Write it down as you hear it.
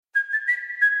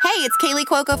Hey, it's Kaylee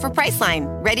Cuoco for Priceline.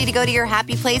 Ready to go to your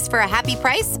happy place for a happy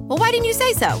price? Well, why didn't you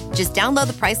say so? Just download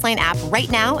the Priceline app right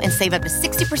now and save up to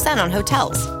 60% on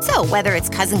hotels. So whether it's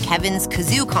Cousin Kevin's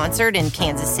Kazoo Concert in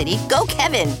Kansas City, go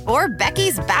Kevin, or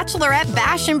Becky's Bachelorette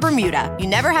Bash in Bermuda, you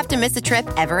never have to miss a trip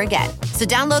ever again. So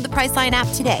download the Priceline app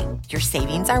today. Your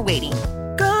savings are waiting.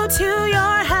 Go to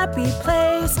your happy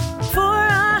place for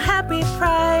a happy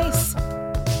price.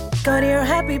 Go to your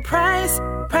happy price,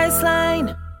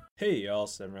 Priceline. Hey y'all,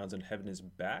 7 Rounds in Heaven is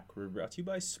back. We're brought to you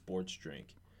by Sports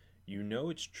Drink. You know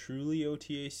it's truly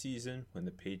OTA season when the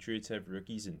Patriots have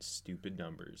rookies in stupid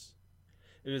numbers.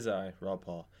 It is I, Rob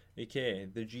Paul, aka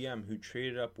the GM who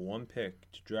traded up one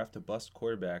pick to draft a bust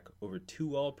quarterback over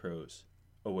 2 All-Pros.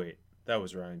 Oh wait, that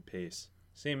was Ryan Pace.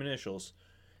 Same initials.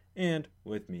 And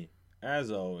with me,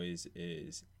 as always,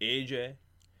 is AJ.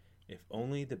 If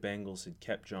only the Bengals had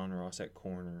kept John Ross at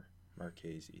corner,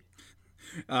 Marchese.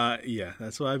 Yeah,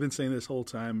 that's what I've been saying this whole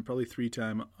time. Probably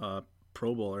 3-time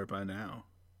Pro Bowler by now.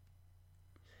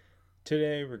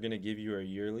 Today, we're going to give you our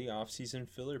yearly off-season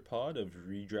filler pod of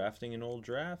redrafting an old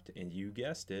draft, and you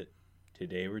guessed it,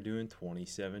 today we're doing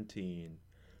 2017.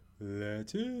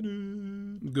 Let's hit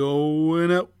it.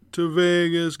 Going out to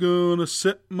Vegas, gonna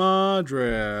set my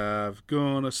draft.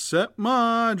 Gonna set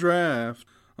my draft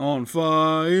on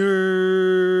fire.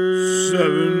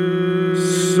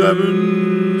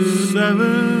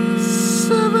 7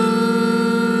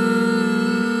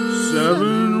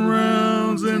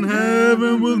 rounds in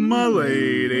heaven with my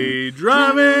lady,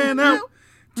 driving out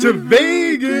to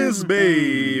Vegas,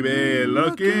 baby,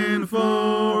 looking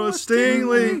for a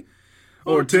Stingley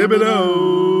or Thibodeau.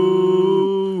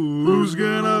 Who's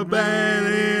gonna bat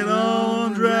it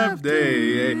on draft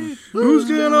day? Who's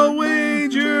gonna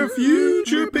wager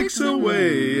future picks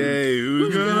away?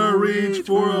 Who's gonna reach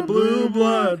for a blue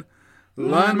blood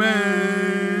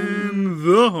lineman?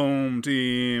 The home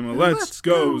team. Let's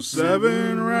go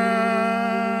 7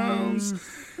 rounds.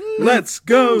 Let's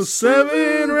go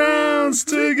 7 rounds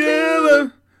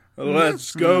together.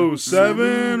 Let's go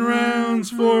 7 rounds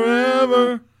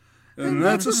forever. And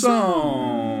that's a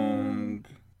song.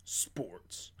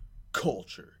 Sports,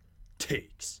 culture,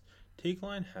 takes.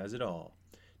 Takeline has it all.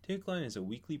 Takeline is a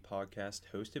weekly podcast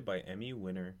hosted by Emmy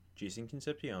winner Jason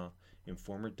Concepcion and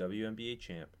former WNBA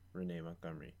champ Renee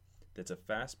Montgomery. That's a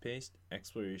fast-paced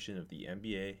exploration of the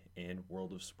NBA and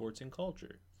world of sports and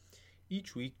culture.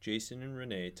 Each week, Jason and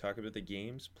Renee talk about the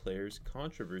games, players,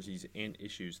 controversies, and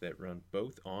issues that run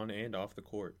both on and off the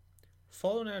court.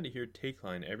 Follow now to hear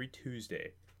Takeline every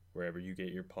Tuesday, wherever you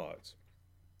get your pods.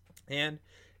 And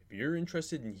if you're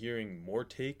interested in hearing more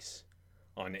takes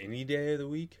on any day of the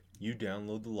week, you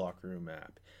download the Locker Room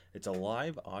app. It's a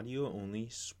live audio-only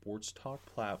sports talk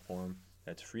platform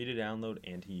that's free to download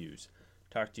and to use.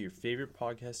 Talk to your favorite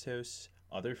podcast hosts,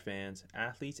 other fans,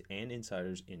 athletes, and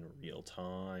insiders in real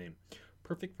time.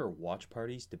 Perfect for watch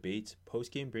parties, debates,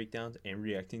 post-game breakdowns, and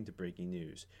reacting to breaking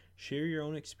news. Share your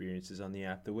own experiences on the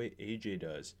app the way AJ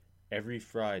does every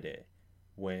Friday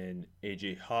when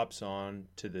AJ hops on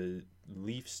to the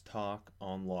Leafs talk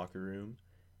on Locker Room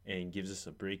and gives us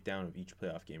a breakdown of each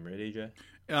playoff game. Right, AJ?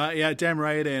 Yeah, damn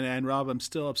right. And Rob, I'm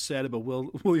still upset about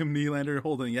William Nylander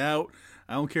holding out.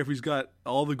 I don't care if he's got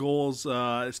all the goals.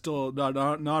 It's still not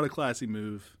a classy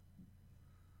move.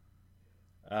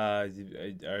 Are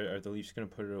the Leafs going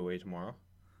to put it away tomorrow?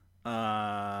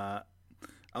 I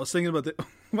was thinking about the.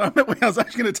 I was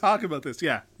actually going to talk about this.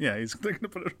 Yeah, they're going to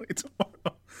put it away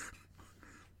tomorrow.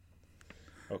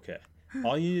 Okay.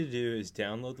 All you need to do is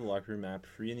download the Locker Room app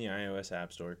free in the iOS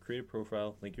App Store, create a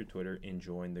profile, link your Twitter, and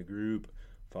join the group.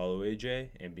 Follow AJ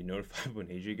and be notified when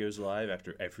AJ goes live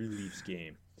after every Leafs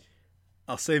game.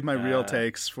 I'll save my real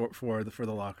takes for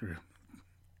the Locker Room.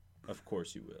 Of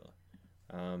course you will.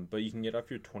 But you can get off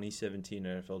your 2017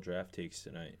 NFL draft takes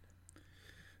tonight.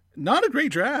 Not a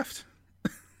great draft.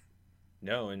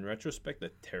 No, in retrospect,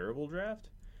 a terrible draft.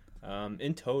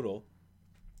 In total,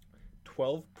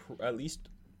 12 at least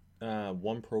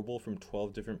one Pro Bowl from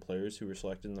 12 different players who were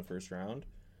selected in the first round,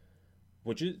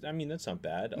 which is, I mean, that's not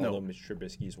bad, although Mitch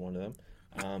Trubisky is one of them.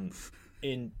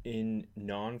 In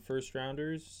non-first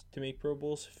rounders to make Pro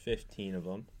Bowls, 15 of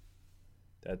them.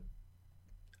 That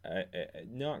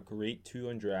not great. 2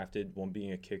 undrafted, one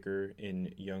being a kicker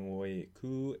in Younghoe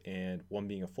Koo and one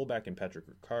being a fullback in Patrick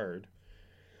Ricard.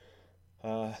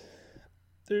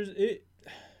 The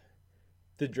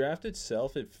draft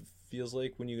itself, it feels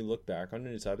like when you look back on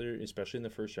it, it's either, especially in the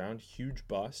first round, huge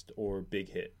bust or big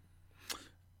hit.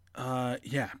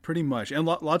 Yeah, pretty much. And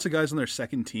lots of guys on their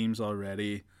second teams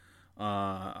already.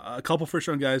 A couple first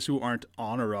round guys who aren't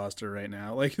on a roster right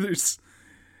now. Like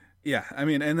Yeah, I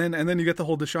mean, and then you get the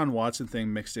whole Deshaun Watson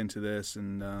thing mixed into this,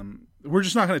 and we're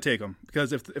just not going to take him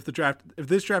because if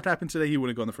this draft happened today, he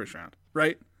wouldn't go in the first round,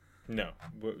 right? No,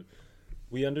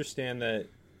 we understand that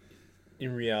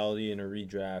in reality, in a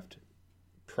redraft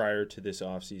prior to this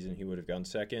offseason, he would have gone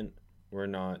second. We're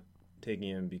not taking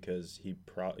him because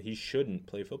he shouldn't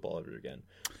play football ever again,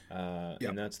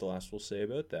 and that's the last we'll say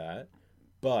about that.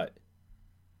 But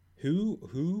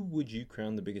who would you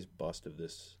crown the biggest bust of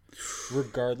this,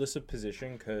 regardless of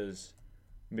position? Because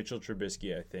Mitchell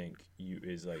Trubisky, I think,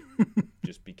 is like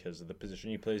just because of the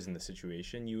position he plays in the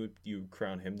situation, you would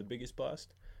crown him the biggest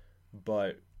bust.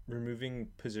 But removing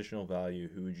positional value,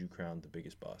 who would you crown the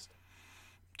biggest bust?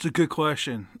 It's a good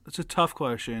question. It's a tough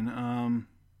question.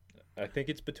 I think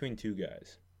it's between two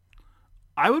guys.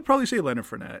 I would probably say Leonard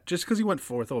Fournette, just because he went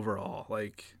 4th overall.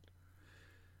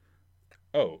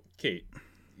 Kate.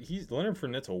 Leonard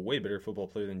Fournette's a way better football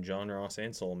player than John Ross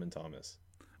and Solomon Thomas.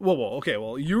 Okay.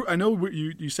 Well, I know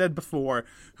you said before,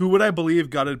 who would I believe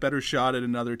got a better shot at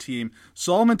another team?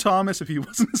 Solomon Thomas, if he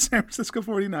wasn't a San Francisco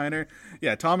 49er.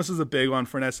 Yeah, Thomas is a big one.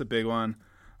 Fournette's a big one.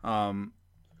 Well,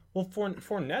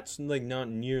 Fournette's like not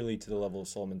nearly to the level of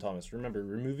Solomon Thomas. Remember,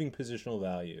 removing positional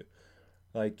value,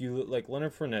 like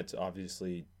Leonard Fournette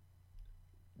obviously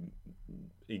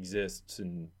exists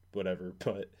and whatever,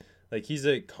 but like he's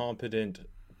a competent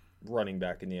running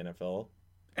back in the NFL.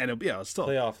 And it's still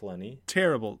playoff Lenny.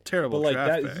 Terrible but like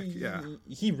draft pick.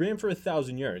 He ran for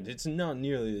 1,000 yards. It's not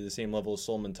nearly the same level as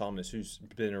Solomon Thomas, who's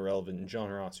been irrelevant, and John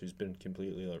Ross, who's been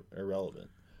completely irrelevant.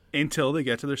 Until they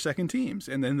get to their second teams,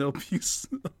 and then they'll be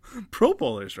Pro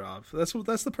Bowlers, Rob. That's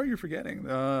the part you're forgetting.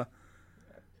 Are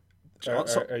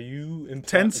you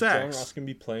 10 sacks? John Ross can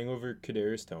be playing over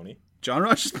Kadarius Toney? John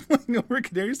Ross is playing over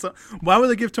Kadarius Toney. Why would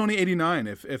they give Toney 89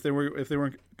 if they weren't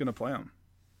going to play him?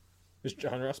 Is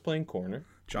John Ross playing corner?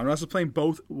 John Ross is playing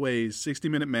both ways,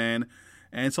 60-minute man,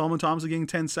 and Solomon Thomas is getting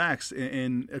 10 sacks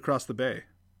in across the bay.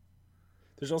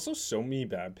 There's also so many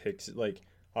bad picks. Like,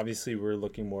 obviously, we're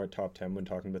looking more at top 10 when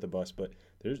talking about the bus, but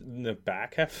there's the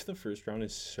back half of the first round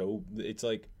is it's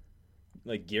like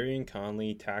Gary and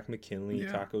Conley, Tack McKinley,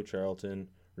 Taco Charlton,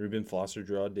 Reuben Foster,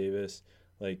 Gerard Davis.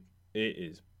 Like, it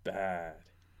is bad.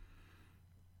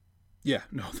 Yeah,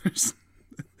 no, there's...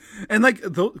 And like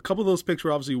a couple of those picks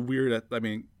were obviously weird.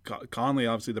 Conley,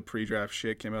 obviously the pre-draft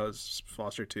shit came out as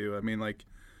Foster too. I mean, like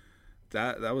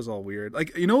that was all weird.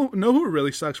 Like, know who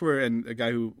really sucks for, and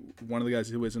one of the guys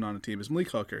who isn't on a team is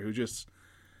Malik Hooker, who just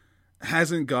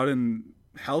hasn't gotten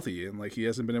healthy, and like he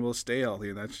hasn't been able to stay healthy,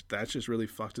 and that's just really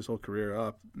fucked his whole career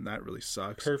up, and that really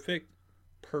sucks.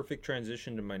 Perfect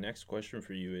transition to my next question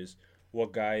for you is,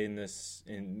 what guy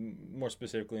more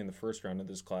specifically in the first round of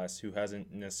this class, who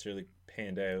hasn't necessarily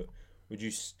panned out, would you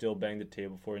still bang the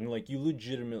table for? And like, you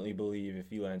legitimately believe if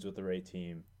he lands with the right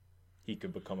team, he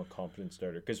could become a competent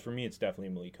starter? Because for me, it's definitely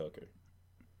Malik Hooker.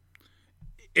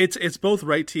 It's both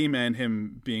right team and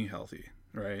him being healthy,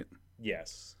 right?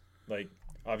 Yes. Like,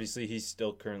 obviously, he's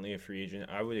still currently a free agent.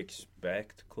 I would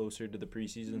expect closer to the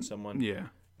preseason someone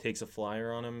takes a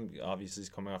flyer on him. Obviously, he's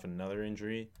coming off another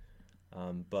injury.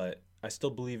 But I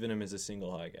still believe in him as a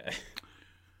single high guy.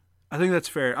 I think that's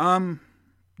fair.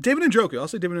 David Njoku. I'll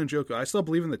say David Njoku. I still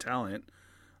believe in the talent.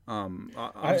 I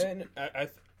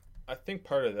think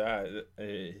part of that,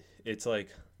 it's like,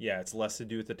 it's less to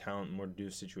do with the talent and more to do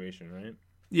with situation, right?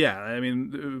 Yeah, I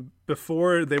mean,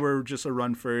 before they were just a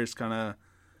run first kind of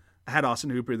had Austin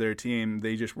Hooper their team,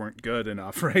 they just weren't good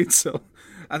enough, right? So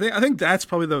I think that's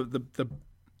probably the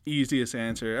easiest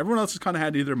answer. Everyone else has kind of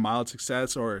had either mild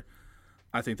success or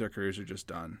I think their careers are just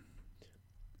done.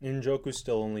 Njoku's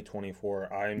still only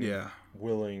 24. I'm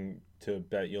willing to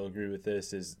bet you'll agree with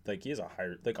this. Is like, he has a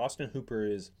higher, like Austin Hooper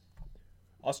is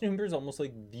almost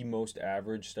like the most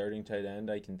average starting tight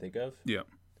end I can think of. Yeah,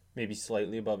 maybe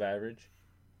slightly above average.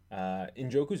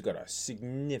 Njoku's got a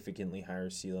significantly higher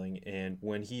ceiling, and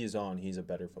when he is on, he's a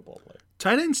better football player.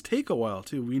 Tight ends take a while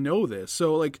too. We know this.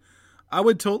 So like,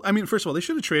 first of all, they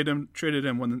should have traded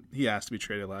him when he asked to be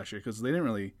traded last year, because they didn't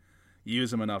really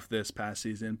use him enough this past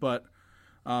season. But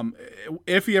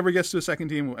if he ever gets to a second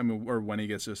team, or when he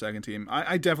gets to a second team,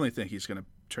 I definitely think he's going to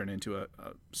turn into a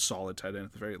solid tight end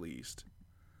at the very least.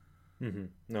 Mm-hmm.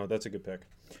 No, that's a good pick.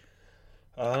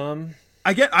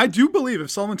 I do believe if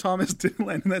Solomon Thomas didn't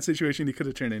land in that situation, he could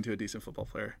have turned into a decent football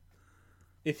player.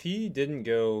 If he didn't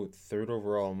go third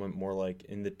overall and went more like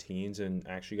in the teens and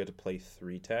actually got to play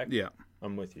 3-tech,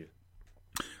 I'm with you.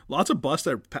 Lots of busts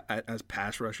as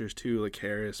pass rushers too, like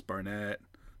Harris, Barnett,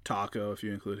 Taco, if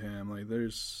you include him. Like,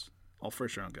 there's all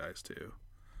first round guys too.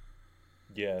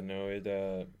 Yeah, no,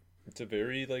 it's a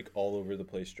very like all over the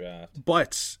place draft.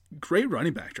 But great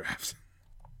running back draft.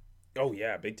 Oh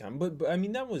yeah, big time. But I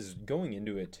mean that was going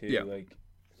into it too. Yeah. Like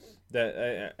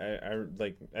that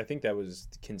I think that was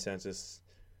consensus.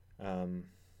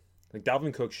 Like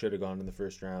Dalvin Cook should have gone in the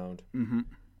first round. Mm-hmm.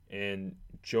 And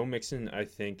Joe Mixon, I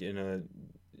think, in a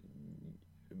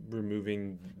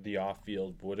removing the off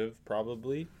field would have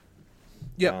probably.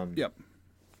 Yep. Yep.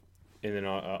 And then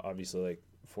obviously like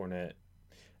Fournette,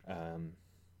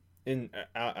 and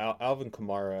Alvin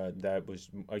Kamara. That was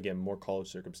again more college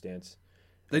circumstance.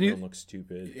 Then Everyone looks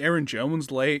stupid. Aaron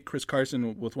Jones late, Chris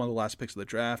Carson with one of the last picks of the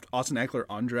draft, Austin Eckler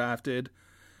undrafted.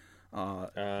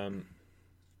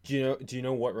 Do you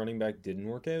know what running back didn't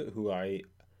work out? Who I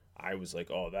was like,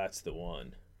 oh, that's the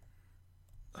one.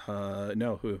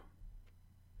 No, who?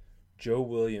 Joe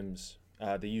Williams,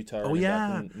 the Utah. Oh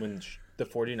yeah. When the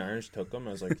 49ers took him,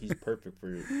 I was like, he's perfect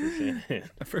for Shanahan.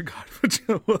 I forgot about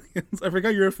Joe Williams. I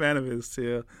forgot you're a fan of his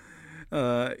too.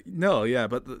 No, yeah,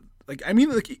 but like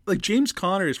James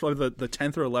Conner is probably the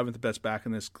 10th or 11th best back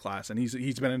in this class, and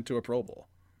he's been into a Pro Bowl.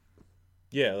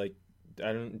 Yeah, like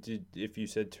if you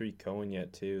said Tariq Cohen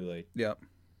yet too, like yeah,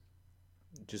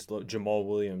 just Jamal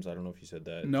Williams. I don't know if you said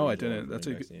that. No, I didn't. That's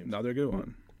another good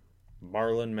one.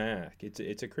 Marlon Mack.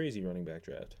 It's a crazy running back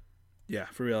draft. Yeah,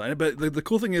 for real. But the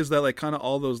cool thing is that like kind of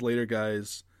all those later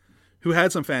guys who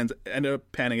had some fans ended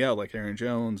up panning out, like Aaron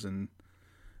Jones and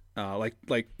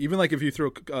like even like if you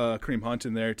throw Kareem Hunt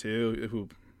in there too, who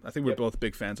I think we're both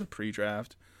big fans of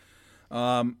pre-draft.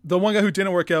 The one guy who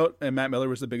didn't work out, and Matt Miller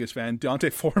was the biggest fan,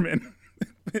 Deontay Foreman,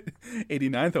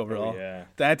 89th overall. Oh, yeah.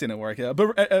 That didn't work out.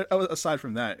 But aside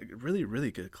from that, really,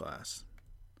 really good class.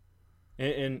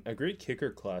 And a great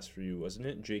kicker class for you, wasn't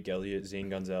it? Jake Elliott, Zane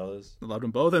Gonzalez. I loved them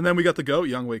both. And then we got the GOAT,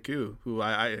 Young Wei Koo, who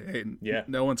I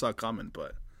no one saw coming,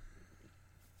 but.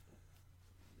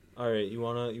 All right, you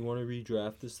wanna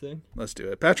redraft this thing? Let's do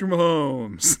it. Patrick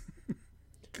Mahomes.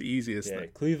 The easiest thing.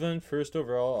 Cleveland, first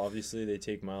overall. Obviously, they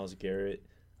take Myles Garrett.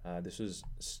 This was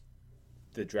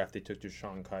the draft they took to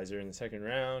Sean Kaiser in the second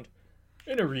round.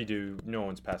 In a redo, no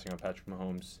one's passing on Patrick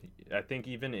Mahomes. I think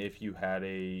even if you had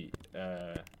a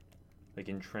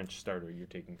entrenched starter, you're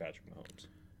taking Patrick Mahomes.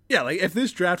 Yeah, like if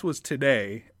this draft was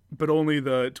today, but only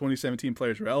the 2017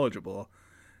 players were eligible,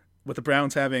 with the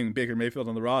Browns having Baker Mayfield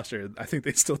on the roster, I think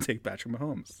they'd still take Patrick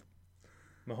Mahomes.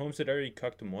 Mahomes had already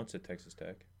cucked him once at Texas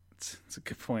Tech. That's a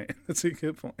good point. That's a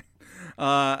good point.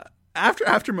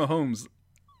 After Mahomes,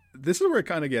 this is where it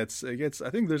kind of gets.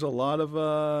 I think there's a lot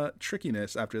of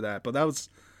trickiness after that, but that was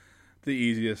the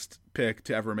easiest pick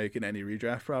to ever make in any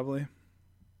redraft, probably.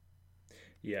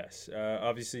 Yes.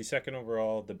 Obviously, second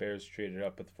overall, the Bears traded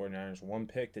up with the 49ers one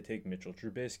pick to take Mitchell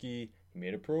Trubisky. He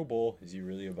made a Pro Bowl. Is he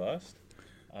really a bust?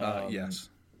 Yes.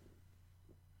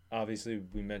 Obviously,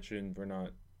 we mentioned we're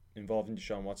not involved in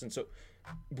Deshaun Watson. So,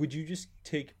 would you just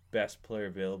take best player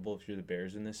available if you're the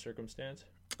Bears in this circumstance?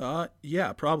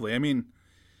 Yeah, probably. I mean,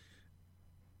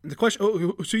 the question.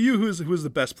 Who's the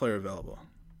best player available?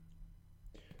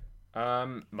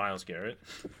 Myles Garrett.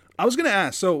 I was going to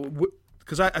ask. So,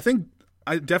 because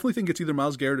I definitely think it's either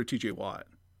Myles Garrett or T.J. Watt.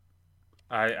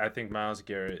 I think Myles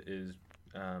Garrett is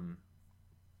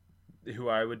who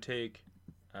I would take.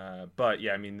 But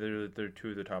yeah, I mean they're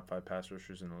two of the top 5 pass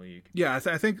rushers in the league. Yeah,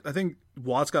 I think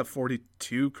Watt's got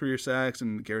 42 career sacks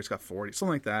and Garrett's got 40,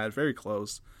 something like that. Very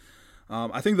close.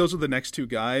 I think those are the next two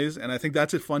guys, and I think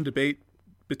that's a fun debate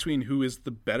between who is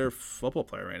the better football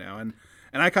player right now. And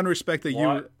I kind of respect that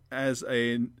Watt, you as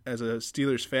a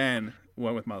Steelers fan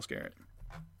went with Myles Garrett.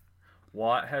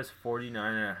 Watt has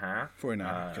 49.5.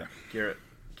 49. Okay.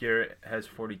 Garrett has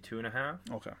 42.5.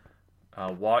 Okay.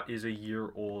 Watt is a year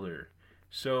older.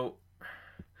 So,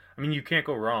 I mean, you can't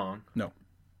go wrong. No.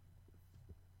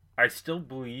 I still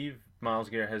believe Myles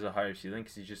Garrett has a higher ceiling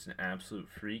because he's just an absolute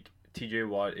freak. TJ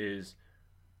Watt is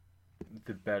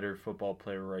the better football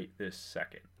player right this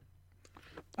second.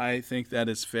 I think that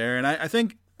is fair. And I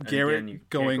think Garrett you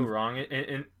going... can't go wrong.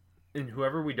 And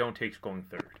whoever we don't take is going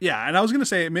third. Yeah, and I was going to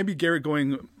say maybe Garrett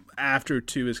going after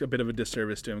 2 is a bit of a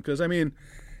disservice to him. Because, I mean,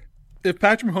 if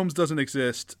Patrick Mahomes doesn't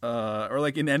exist, or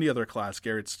like in any other class,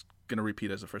 Garrett's going to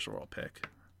repeat as a first overall pick.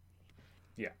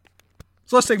 Yeah.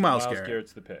 So let's take Myles Garrett.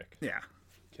 Garrett's the pick. Yeah.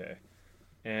 Okay.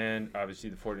 And obviously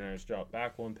the 49ers dropped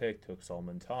back one pick, took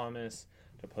Solomon Thomas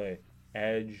to play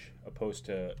edge opposed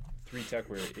to 3-tech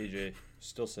where AJ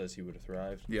still says he would have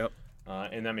thrived. Yep.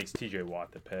 And that makes TJ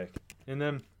Watt the pick. And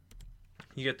then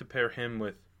you get to pair him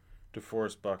with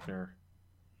DeForest Buckner,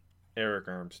 Eric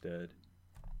Armstead,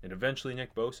 and eventually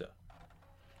Nick Bosa.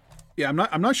 Yeah,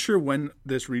 I'm not sure when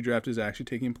this redraft is actually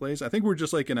taking place. I think we're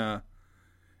just like in a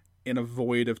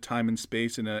void of time and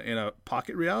space in a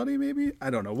pocket reality, maybe. I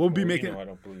don't know. We'll be making. I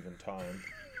don't believe in time.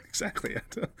 exactly.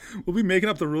 We'll be making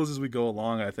up the rules as we go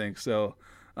along, I think. So,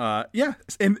 yeah,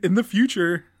 in the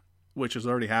future, which has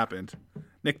already happened,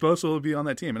 Nick Bosa will be on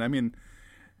that team. And I mean,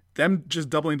 them just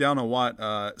doubling down on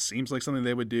Watt seems like something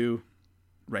they would do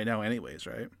right now anyways,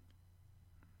 right?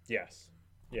 Yes.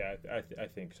 Yeah, I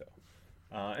think so.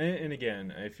 And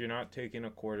again, if you're not taking a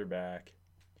quarterback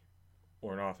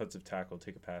or an offensive tackle,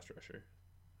 take a pass rusher.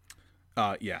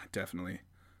 Yeah, definitely.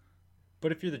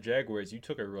 But if you're the Jaguars, you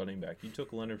took a running back. You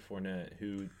took Leonard Fournette,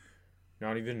 who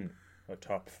not even a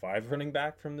top 5 running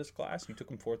back from this class. You took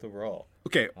him 4th overall.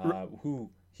 Okay.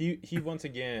 Who he once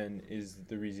again is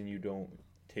the reason you don't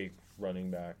take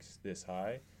running backs this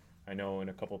high. I know in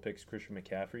a couple picks Christian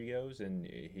McCaffrey goes, and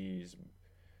he's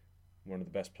one of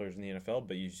the best players in the NFL,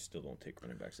 but you still don't take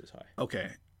running backs this high.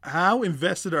 Okay. How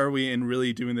invested are we in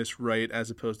really doing this right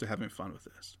as opposed to having fun with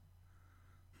this?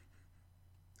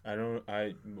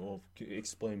 Will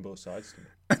explain both sides to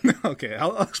me. Okay,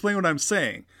 I'll explain what I'm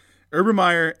saying. Urban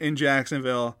Meyer in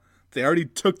Jacksonville, they already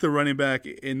took the running back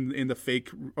in the fake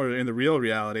or in the real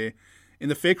reality. In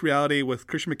the fake reality, with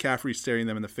Christian McCaffrey staring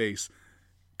them in the face,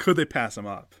 could they pass him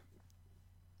up?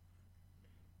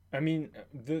 I mean,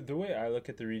 the way I look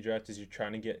at the redraft is you're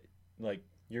trying to get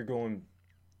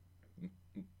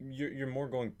you're more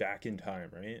going back in time,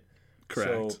 right?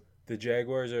 Correct. So the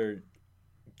Jaguars are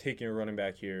taking a running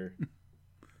back here,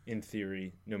 in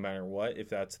theory, no matter what. If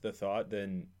that's the thought,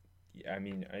 then I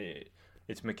mean,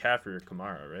 it's McCaffrey or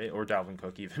Kamara, right? Or Dalvin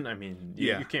Cook, even. I mean,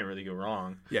 you can't really go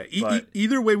wrong. Yeah.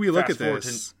 Either way we look at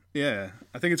this, I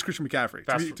think it's Christian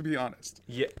McCaffrey. To be honest.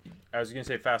 Yeah, I was gonna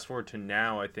say fast forward to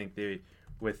now. I think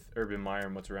with Urban Meyer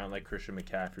and what's around, like Christian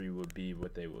McCaffrey would be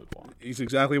what they would want. He's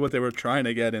exactly what they were trying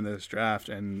to get in this draft,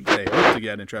 and they hope to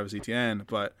get in Travis Etienne.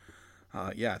 But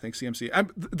I think CMC.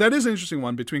 That is an interesting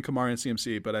one between Kamara and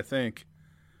CMC, but I think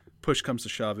push comes to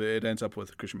shove, it ends up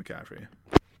with Christian McCaffrey.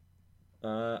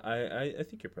 I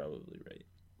think you're probably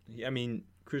right. I mean,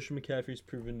 Christian McCaffrey's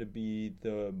proven to be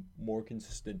the more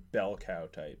consistent bell cow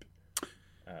type.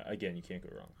 Again, you can't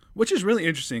go wrong. Which is really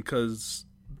interesting because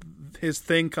his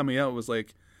thing coming out was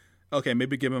like, okay,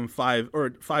 maybe give him five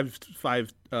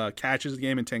catches a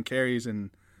game and 10 carries,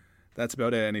 and that's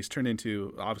about it. And he's turned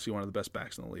into obviously one of the best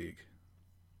backs in the league.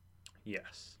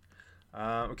 Yes.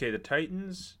 Okay, the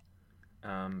Titans,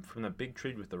 from the big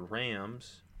trade with the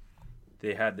Rams,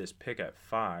 they had this pick at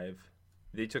 5.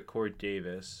 They took Corey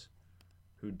Davis,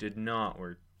 who did not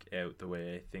work out the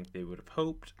way I think they would have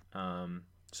hoped.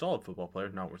 Solid football player,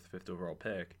 not worth the 5th overall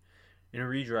pick. In a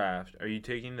redraft, are you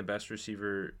taking the best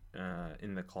receiver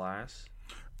in the class?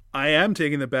 I am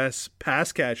taking the best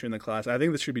pass catcher in the class. I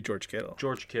think this should be George Kittle.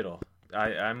 George Kittle.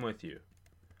 I'm with you.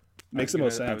 Makes the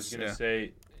most sense. I was going to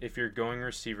say, if you're going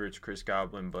receiver, it's Chris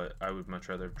Godwin, but I would much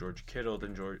rather have George Kittle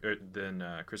than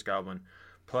Chris Godwin.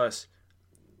 Plus,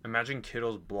 imagine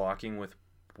Kittle's blocking with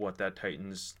what that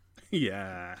Titans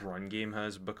run game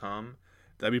has become.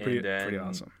 That'd be pretty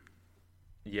awesome.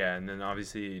 Yeah, and then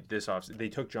obviously this offseason, they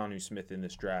took Jonnu Smith in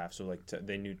this draft, so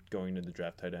they knew going into the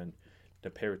draft tight end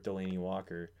to pair with Delanie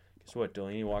Walker. Guess what?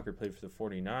 Delanie Walker played for the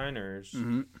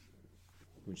 49ers,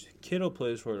 which Kittle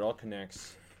plays for. It all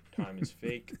connects. Time is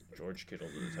fake. George Kittle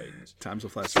to the Titans. Time's a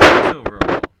flash.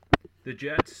 Overall, the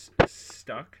Jets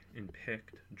stuck and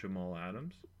picked Jamal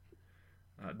Adams.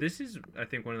 This is, I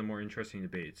think, one of the more interesting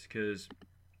debates because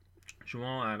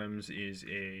Jamal Adams is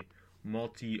a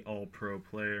multi-all-pro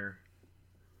player,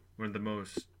 one of the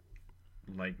most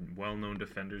well-known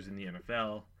defenders in the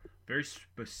NFL, very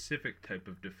specific type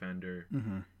of defender.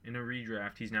 In a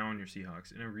redraft, he's now on your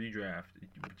Seahawks. In a redraft,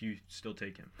 do you still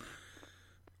take him?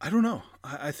 I don't know.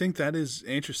 I think that is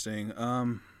interesting.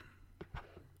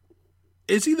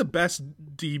 Is he the best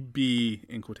DB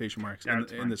in quotation marks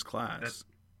in this class?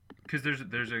 Because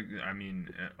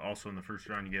also in the first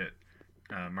round you get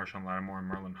Marshawn Lattimore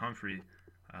and Marlon Humphrey.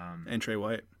 And Trey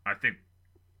White. I think,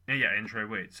 and Trey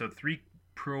White. So 3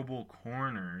 Pro Bowl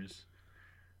corners.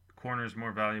 Corners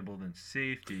more valuable than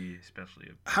safety, especially.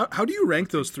 How do you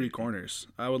rank those 3 corners?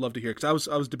 I would love to hear because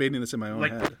I was debating this in my own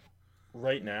head.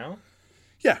 Right now?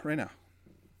 Yeah, right now.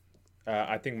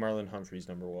 I think Marlon Humphrey's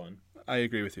number 1. I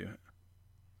agree with you.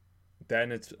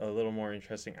 Then it's a little more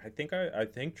interesting. I think I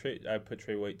put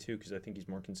Trey White too because I think he's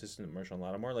more consistent than Marshawn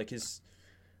Lattimore.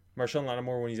 Marshawn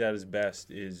Lattimore when he's at his best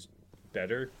is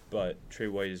better, but Trey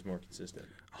White is more consistent.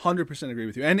 100% agree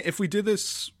with you. And if we did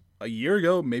this a year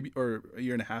ago, maybe, or a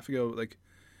year and a half ago,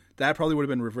 that probably would have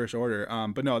been reverse order.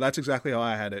 But no, that's exactly how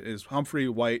I had it: is Humphrey,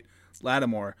 White,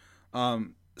 Lattimore.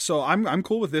 So I'm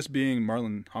cool with this being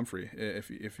Marlon Humphrey. If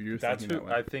you're thinking that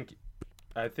way.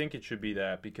 I think it should be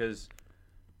that because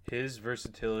his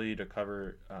versatility to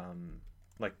cover,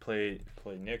 play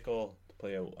nickel,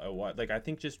 play a wide. Like I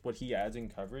think just what he adds in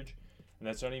coverage, and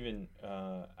that's not even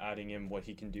adding in what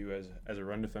he can do as a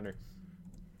run defender.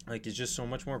 Like it's just so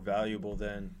much more valuable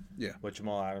than what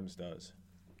Jamal Adams does.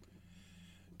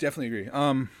 Definitely agree.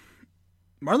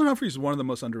 Marlon Humphrey is one of the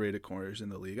most underrated corners in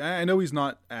the league. I know he's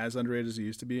not as underrated as he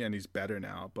used to be, and he's better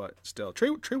now, but still, Trey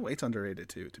White's underrated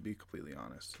too, to be completely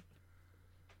honest.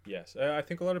 Yes, I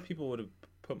think a lot of people would have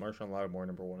put Marshawn Lattimore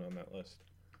number 1 on that list.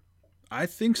 I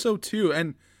think so too,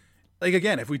 and like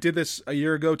again, if we did this a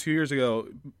year ago, 2 years ago,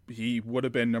 he would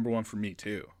have been number 1 for me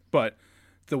too. But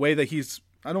the way that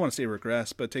I don't want to say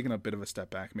regress, but taking a bit of a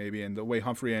step back maybe, and the way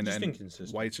Humphrey and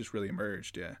White's just really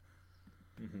emerged, yeah.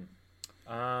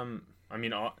 Mm-hmm. I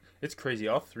mean, it's crazy.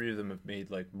 All 3 of them have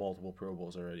made like multiple Pro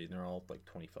Bowls already, and they're all like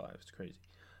 25. It's crazy.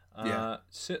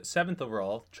 7th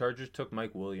overall, Chargers took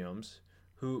Mike Williams.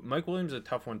 Mike Williams is a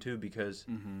tough one too because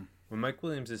when Mike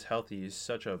Williams is healthy, he's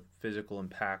such a physical,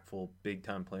 impactful, big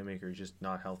time playmaker. He's just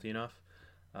not healthy enough.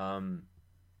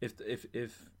 If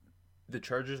the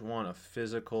Chargers want a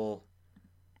physical,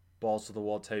 balls to the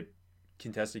wall type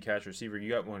contested catch receiver, you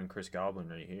got one in Chris Godwin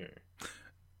right here.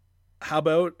 How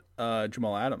about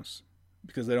Jamal Adams?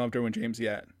 Because they don't have Derwin James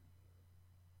yet.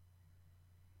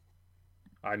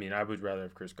 I mean, I would rather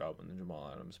have Chris Godwin than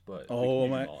Jamal Adams, but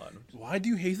Jamal Adams. Why do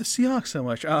you hate the Seahawks so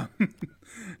much? I'm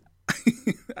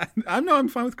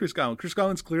fine with Chris Godwin. Chris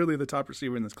Godwin's clearly the top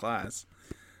receiver in this class.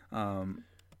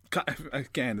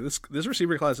 Again, this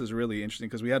receiver class is really interesting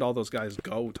because we had all those guys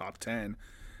go top 10,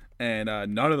 and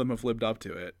none of them have lived up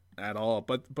to it at all.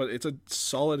 But it's a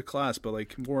solid class, but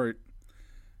like more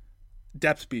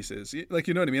depth pieces, like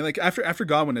you know what I mean. Like after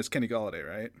Godwin is Kenny Golladay,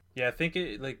 right? Yeah, I think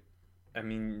it like. I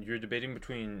mean, you're debating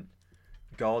between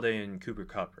Golladay and Cooper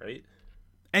Kupp, right?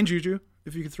 And Juju,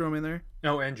 if you could throw him in there.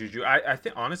 No, and Juju. I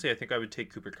think honestly, I think I would take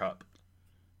Cooper Kupp.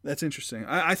 That's interesting.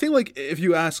 I think like if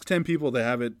you ask 10 people, they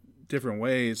have it different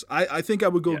ways. I think I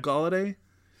would go Golladay.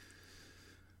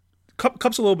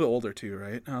 Kupp's a little bit older too,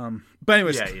 right? But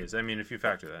anyways, yeah, he is. I mean, if you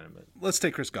factor that in, but let's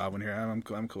take Chris Godwin here. I'm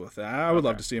cool with that. I would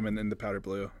love to see him in the powder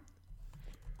blue.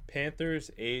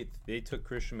 Panthers 8th. They took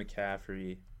Christian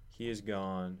McCaffrey. He is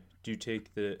gone. Do you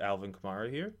take the Alvin Kamara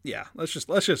here? Yeah, let's just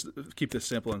keep this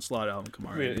simple and slot Alvin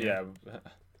Kamara. Yeah,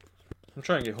 I'm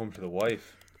trying to get home to the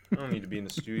wife. I don't need to be in the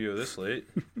studio this late.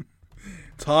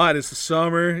 It's hot. It's the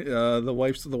summer. The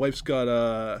wife's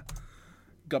got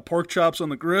pork chops on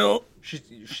the grill.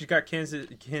 She's got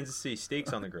Kansas City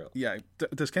steaks on the grill. Yeah,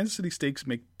 does Kansas City steaks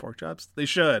make pork chops? They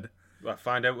should. I'll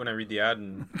find out when I read the ad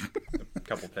in a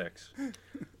couple picks.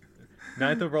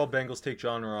 9th overall, Bengals take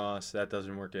John Ross. That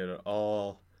doesn't work out at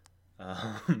all.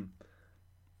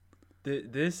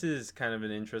 This is kind of an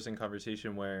interesting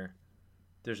conversation where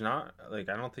there's not like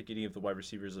I don't think any of the wide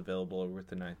receivers available are with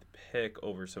the 9th pick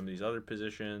over some of these other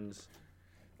positions.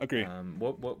 Agree.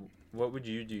 What would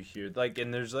you do here? Like,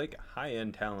 and there's like high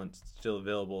end talent still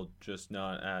available, just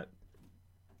not at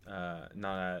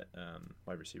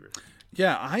wide receiver.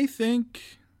 Yeah, I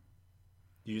think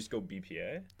you just go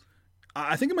BPA.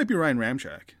 I think it might be Ryan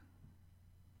Ramczyk.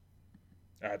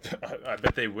 I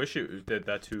bet they wish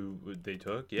that's who they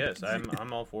took. Yes,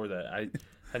 I'm all for that. I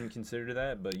hadn't considered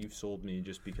that, but you've sold me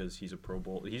just because he's a Pro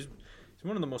Bowl. He's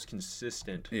one of the most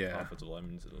consistent offensive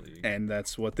linemen in the league, and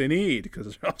that's what they need because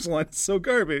the offensive line is so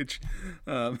garbage.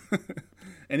 And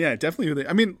yeah, definitely.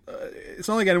 It's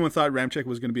not like anyone thought Ramczyk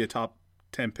was going to be a top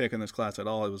 10 pick in this class at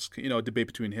all. It was a debate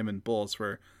between him and Bulls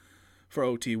for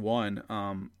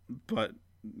OT1. But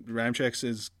Ramczyk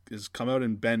is come out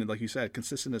and been, like you said,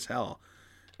 consistent as hell.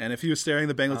 And if he was staring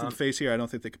the Bengals in the face here, I don't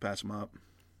think they could pass him up.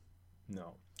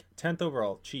 No. 10th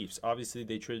overall, Chiefs. Obviously,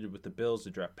 they traded with the Bills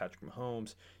to draft Patrick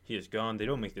Mahomes. He is gone. They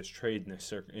don't make this trade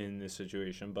in this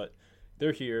situation, but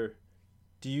they're here.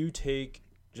 Do you take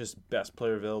just best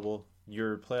player available,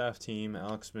 your playoff team,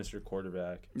 Alex Smith, your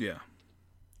quarterback? Yeah.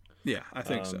 Yeah, I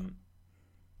think so.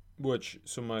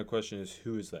 So my question is,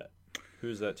 who is that? Who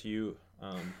is that to you?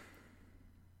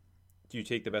 Do you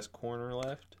take the best corner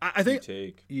left? I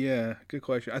think. Yeah, good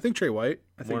question. I think Trey White.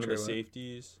 One of the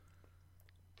safeties.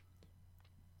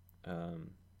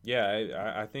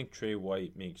 I think Trey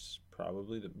White makes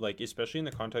probably especially in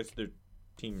the context of their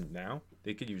team now,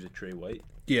 they could use a Trey White.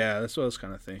 Yeah, that's what I was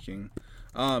kind of thinking.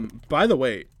 By the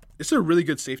way, it's a really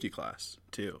good safety class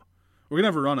too. We're gonna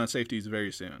have a run on safeties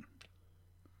very soon.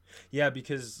 Yeah,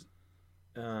 because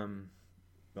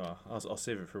I'll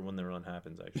save it for when the run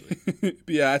happens. Actually,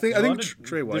 yeah, I think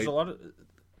Trey White. There's a lot of.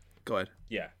 Go ahead.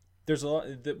 Yeah, there's a lot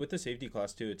with the safety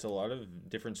class too. It's a lot of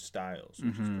different styles.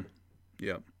 Which is cool.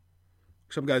 Yeah,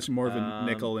 some guys are more of a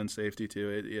nickel and safety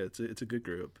too. It's a good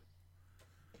group.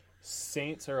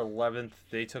 Saints are 11th.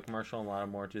 They took Marshawn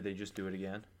Lattimore. Do they just do it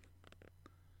again?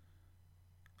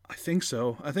 I think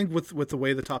so. I think with the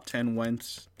way the top 10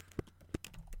 went,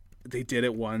 they did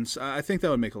it once. I think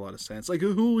that would make a lot of sense. Like,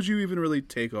 who would you even really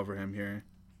take over him here?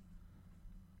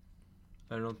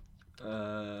 I don't.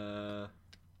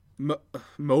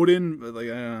 Modin, like,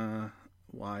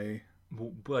 why?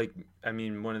 Like, I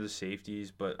mean, one of the safeties,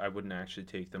 but I wouldn't actually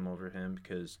take them over him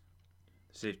because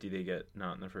the safety they get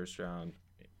not in the first round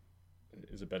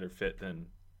is a better fit than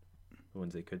the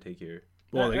ones they could take here.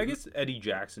 Well, I guess Eddie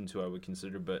Jackson's who I would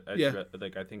consider, but I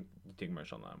think you take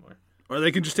Marshawn Lattimore. Or they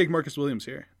can just take Marcus Williams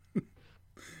here.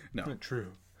 No.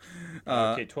 True.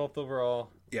 Okay, 12th overall.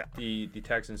 Yeah. The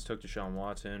Texans took Deshaun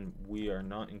Watson. We are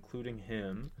not including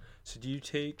him. So do you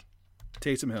take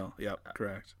Taysom Hill? Yep,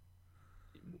 correct.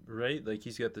 Right? Like,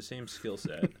 he's got the same skill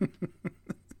set.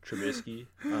 Trubisky.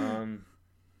 And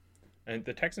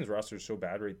the Texans roster is so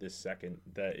bad right this second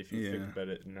that if you think about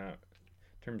it in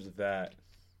terms of that,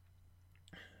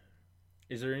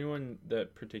 is there anyone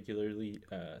that particularly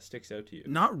sticks out to you?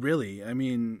 Not really. I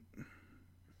mean,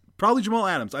 probably Jamal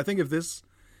Adams. I think if this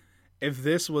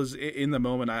was in the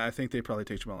moment, I think they'd probably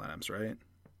take Jamal Adams, right?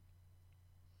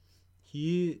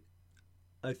 He,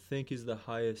 I think, is the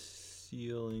highest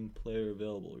ceiling player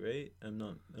available, right? I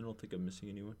don't think I'm missing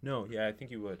anyone. No, yeah, I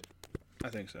think you would. I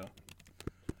think so.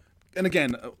 And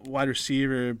again, wide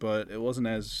receiver, but it wasn't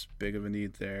as big of a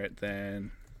need there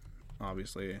then,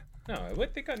 obviously. No,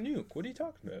 they got Nuke. What are you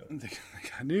talking about? They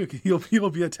got Nuke.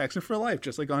 He'll be a Texan for life,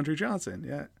 just like Andre Johnson,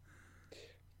 yeah.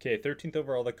 Okay, 13th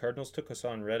overall, the Cardinals took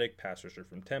Hassan Reddick, pass rusher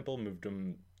from Temple, moved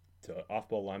him to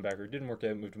off-ball linebacker. Didn't work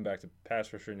out, moved him back to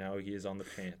pass rusher. Now he is on the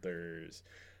Panthers.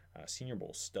 Senior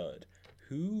Bowl stud.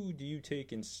 Who do you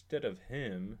take instead of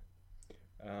him?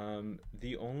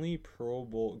 The only Pro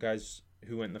Bowl guys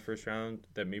who went in the first round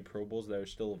that made Pro Bowls that are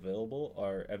still available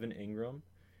are Evan Ingram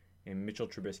and Mitchell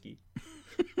Trubisky.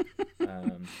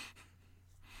 But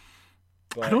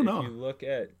I don't know. If you look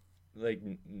at like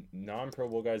non-Pro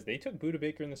Bowl guys, they took Budda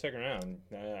Baker in the second round.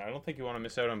 I don't think you want to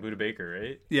miss out on Budda Baker,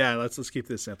 right? Yeah, let's keep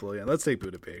this simple. Yeah, let's take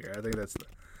Budda Baker.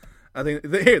 I think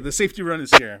the safety run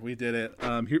is here. We did it.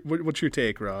 What's your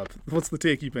take, Rob? What's the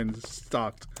take you've been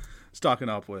stocking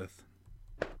up with?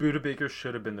 Budda Baker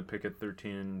should have been the pick at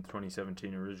 13 in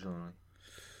 2017 originally.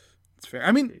 It's fair.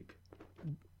 I mean,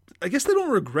 I guess they don't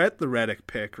regret the Reddick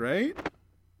pick, right?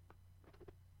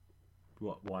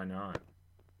 Why not?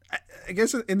 I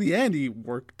guess in the end he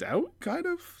worked out, kind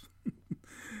of.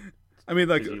 I mean,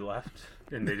 like, he left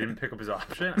and they didn't pick up his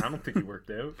option. I don't think he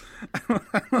worked out.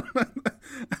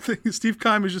 I think Steve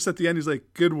Keim was just at the end. He's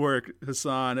like, "Good work,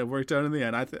 Hassan. It worked out in the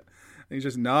end." He's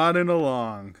just nodding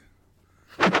along.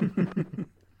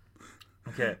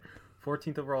 Okay,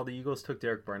 14th overall, the Eagles took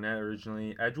Derek Barnett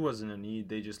originally. Edge wasn't a need.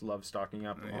 They just love stocking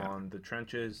up on the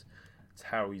trenches. It's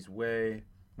Howie's way.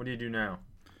 What do you do now?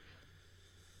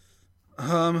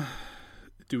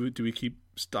 Do we keep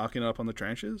stocking up on the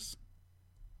trenches?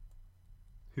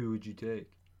 Who would you take?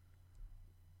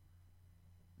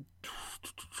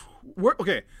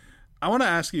 Okay, I want to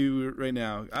ask you right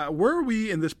now. Where are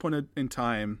we in this point in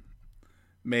time,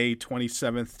 May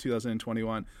 27th,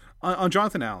 2021, on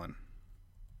Jonathan Allen?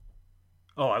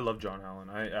 Oh, I love John Allen.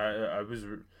 I was,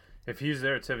 if he's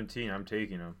there at 17, I'm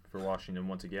taking him for Washington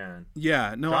once again.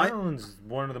 Yeah, no, John Allen's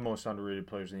one of the most underrated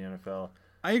players in the NFL.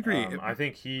 I agree. I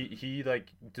think he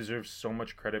like deserves so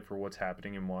much credit for what's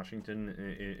happening in Washington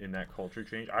in that culture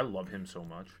change. I love him so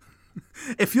much.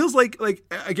 It feels like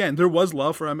again, there was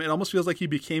love for him. It almost feels like he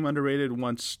became underrated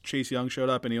once Chase Young showed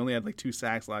up, and he only had like 2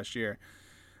 sacks last year.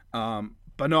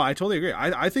 But no, I totally agree.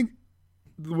 I think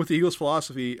with the Eagles'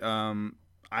 philosophy,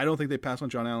 I don't think they pass on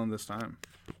John Allen this time.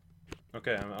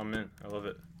 Okay, I'm in. I love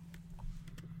it.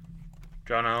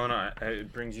 John Allen,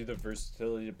 it brings you the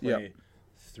versatility to play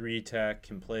 3 tech,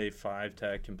 can play 5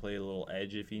 tech, can play a little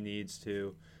edge if he needs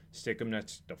to. Stick him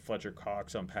next to Fletcher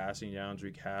Cox on passing downs,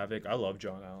 wreak havoc. I love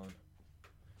John Allen.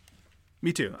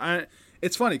 Me too.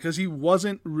 It's funny because he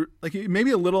wasn't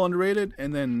maybe a little underrated,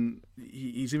 and then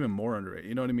he's even more underrated.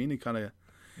 You know what I mean? He kind of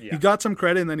he got some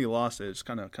credit and then he lost it. It's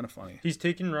kind of funny. He's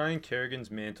taken Ryan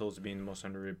Kerrigan's mantle as being the most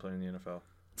underrated player in the NFL.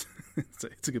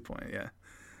 It's a good point. Yeah.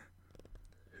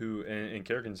 And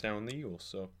Kerrigan's now in the Eagles,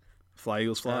 so fly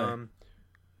Eagles fly.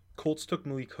 Colts took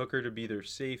Malik Hooker to be their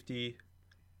safety.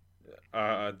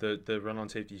 The run on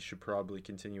safety should probably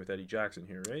continue with Eddie Jackson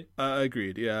here, right?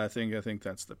 Agreed. Yeah, I think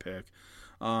that's the pick.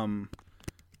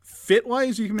 Fit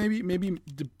wise, you can maybe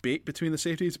debate between the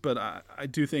safeties, but I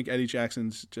do think Eddie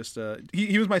Jackson's just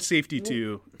he was my safety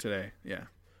too today. Yeah.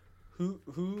 Who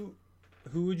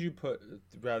would you put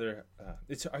rather?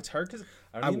 It's hard because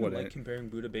I don't even like comparing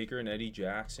Budda Baker and Eddie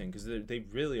Jackson because they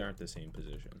really aren't the same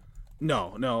position.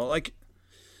 No, like.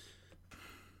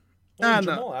 Well,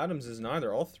 no. Jamal Adams is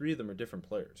neither. All three of them are different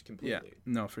players completely. Yeah,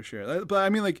 no, for sure. But I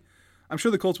mean, like, I'm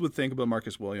sure the Colts would think about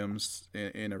Marcus Williams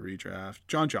in a redraft.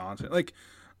 John Johnson, like,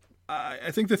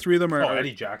 I think the three of them are.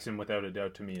 Eddie Jackson, without a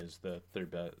doubt, to me is the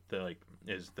third best.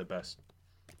 Is the best.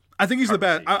 I think he's the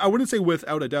best. I wouldn't say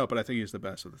without a doubt, but I think he's the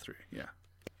best of the three. Yeah.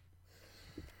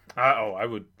 I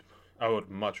would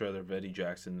much rather have Eddie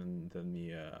Jackson than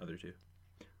the other two.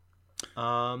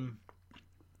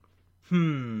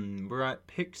 We're at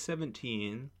pick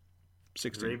 17.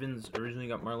 16. Ravens originally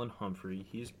got Marlon Humphrey.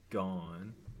 He's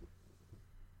gone.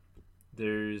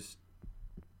 There's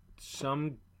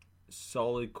some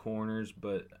solid corners,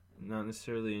 but not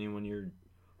necessarily anyone you're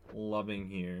loving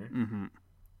here. Mm-hmm.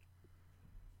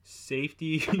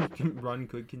 Safety run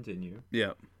could continue.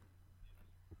 Yeah.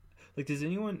 Like, does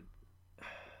anyone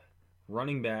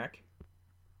running back?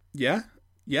 Yeah.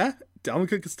 Dalvin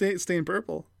Cook could stay in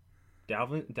purple.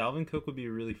 Dalvin Cook would be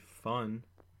really fun.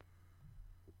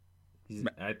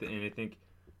 I think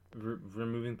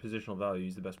removing positional value,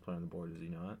 he's the best player on the board, is he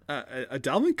not? A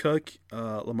Dalvin Cook,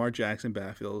 Lamar Jackson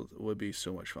backfield would be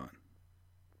so much fun.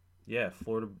 Yeah,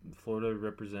 Florida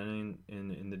representing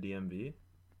in the DMV.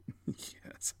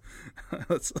 Yes.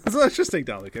 let's just take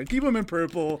Dalvin Cook. Keep him in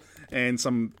purple and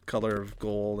some color of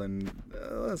gold, and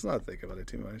let's not think about it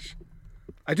too much.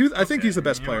 I think he's the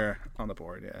best player on the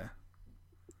board. Yeah.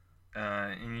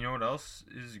 And you know what else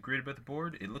is great about the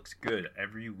board? It looks good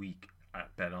every week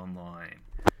at BetOnline.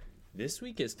 This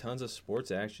week has tons of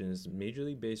sports action as Major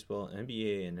League Baseball,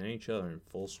 NBA, and NHL are in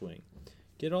full swing.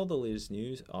 Get all the latest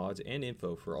news, odds, and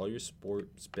info for all your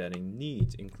sports betting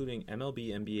needs, including MLB,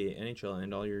 NBA, NHL,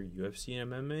 and all your UFC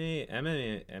and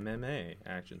MMA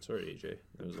action. Sorry, AJ.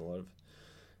 There was a lot of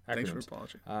acronyms. Thanks for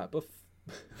apologizing.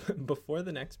 Before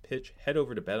the next pitch, head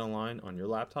over to BetOnline on your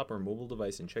laptop or mobile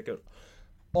device and check out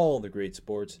all the great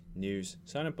sports, news,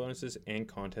 sign-up bonuses, and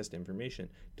contest information.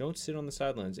 Don't sit on the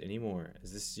sidelines anymore,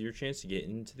 as this is your chance to get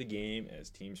into the game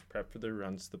as teams prep for their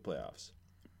runs to the playoffs.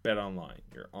 BetOnline,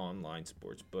 your online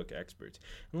sportsbook experts.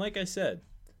 And like I said,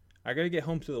 I got to get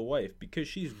home to the wife because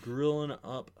she's grilling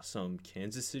up some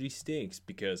Kansas City steaks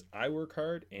because I work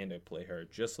hard and I play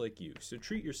hard just like you. So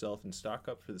treat yourself and stock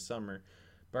up for the summer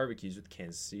barbecues with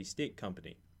Kansas City Steak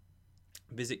Company.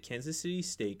 Visit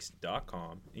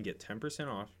kansascitysteaks.com and get 10%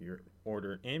 off your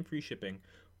order and free shipping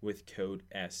with code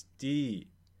SD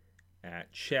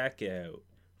at checkout.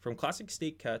 From classic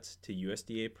steak cuts to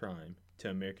USDA Prime to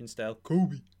American-style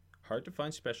Kobe, hard to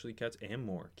find specialty cuts and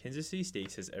more, Kansas City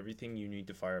Steaks has everything you need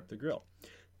to fire up the grill.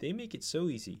 They make it so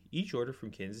easy. Each order from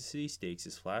Kansas City Steaks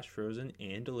is flash frozen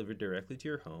and delivered directly to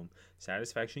your home,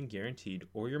 satisfaction guaranteed,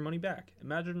 or your money back.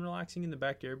 Imagine relaxing in the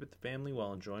backyard with the family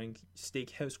while enjoying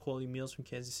steakhouse quality meals from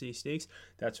Kansas City Steaks.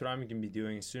 That's what I'm going to be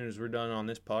doing as soon as we're done on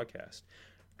this podcast.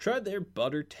 Try their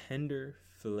butter tender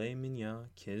filet mignon,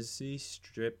 Kansas City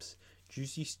strips,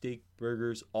 juicy steak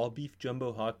burgers, all beef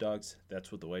jumbo hot dogs.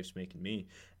 That's what the wife's making me.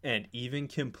 And even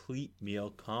complete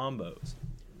meal combos.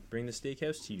 Bring the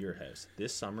steakhouse to your house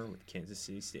this summer with Kansas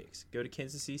City Steaks. Go to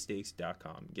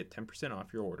kansascitysteaks.com. Get 10%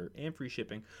 off your order and free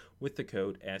shipping with the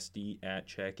code SD at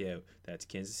checkout. That's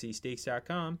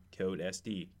kansascitysteaks.com, code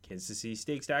SD.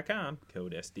 kansascitysteaks.com,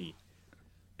 code SD.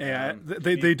 Yeah,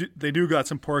 they do got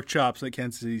some pork chops at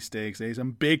Kansas City Steaks. They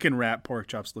some bacon wrapped pork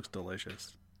chops. Looks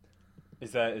delicious.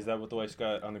 Is that what the wife's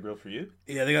got on the grill for you?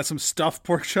 Yeah, they got some stuffed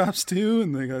pork chops too,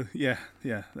 and they got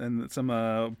and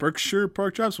some Berkshire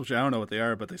pork chops, which I don't know what they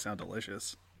are, but they sound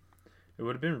delicious. It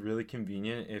would have been really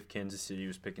convenient if Kansas City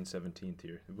was picking 17th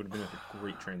here. It would have been a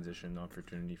great transition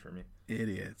opportunity for me.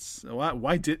 Idiots!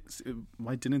 Why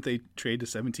didn't they trade to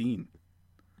 17?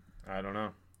 I don't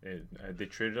know. They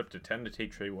traded up to 10 to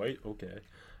take Trey White.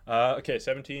 Okay,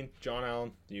 17. John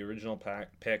Allen, the original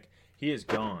pick. He is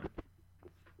gone.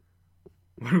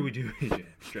 What do we do, AJ?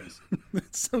 Stress.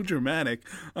 It's so dramatic.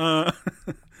 I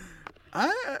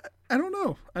don't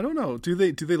know. Do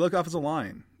they look offensive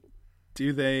line?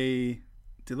 Do they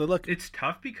look? It's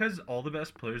tough because all the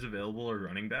best players available are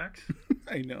running backs.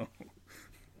 I know.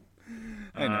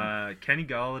 Kenny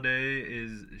Golladay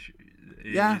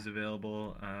is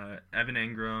available. Evan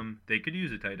Engram. They could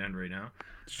use a tight end right now.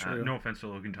 No offense to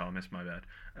Logan Thomas, my bad.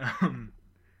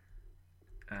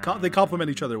 They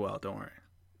complement each other well. Don't worry.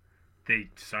 They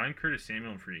signed Curtis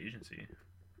Samuel in free agency.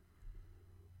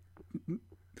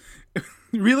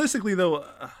 Realistically, though,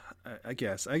 I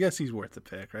guess he's worth the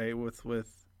pick, right? With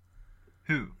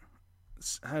who?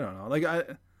 I don't know.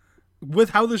 With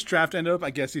how this draft ended up,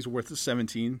 I guess he's worth the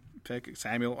 17 pick.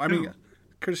 Samuel. I mean,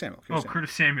 Curtis Samuel.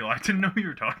 Curtis Samuel. I didn't know who you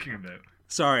were talking about.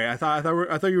 Sorry, I thought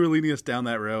you were leading us down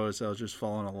that road, so I was just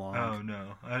following along. Oh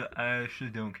no, I actually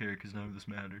don't care because none of this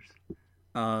matters.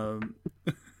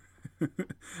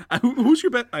 Who's your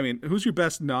best? I mean, who's your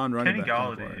best non-running Kenny back?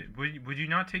 Galladay. Would you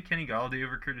not take Kenny Galladay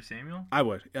over Curtis Samuel? I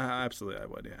would. Yeah, absolutely, I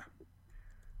would. Yeah.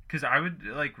 Because I would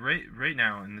like right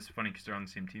now, and this is funny because they're on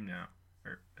the same team now.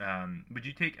 Would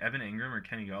you take Evan Ingram or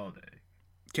Kenny Galladay?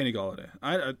 Kenny Galladay.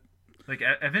 I Like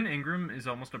Evan Ingram is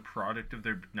almost a product of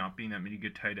there not being that many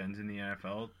good tight ends in the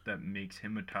NFL that makes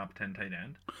him a top 10 tight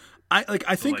end.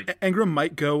 I think Ingram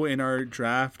might go in our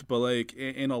draft, but like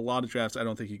in a lot of drafts, I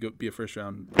don't think he could be a first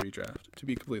round redraft. To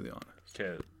be completely honest.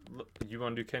 Okay, you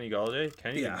want to do Kenny Galladay?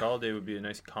 Kenny Galladay would be a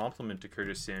nice compliment to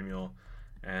Curtis Samuel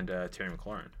and Terry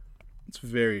McLaurin. It's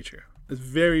very true. It's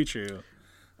very true.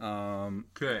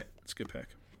 Okay, it's a good pick.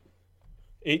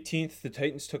 18th, the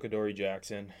Titans took Adoree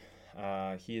Jackson.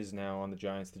 He is now on the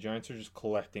Giants. The Giants are just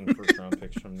collecting first round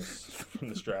picks from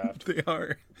this draft. They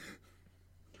are.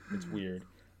 It's weird.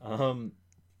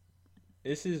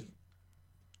 This is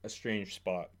a strange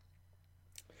spot.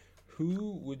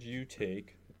 Who would you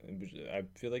take? I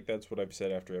feel like that's what I've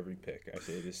said after every pick. I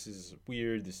say this is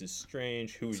weird. This is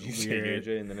strange. Who would you take,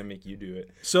 AJ? And then I make you do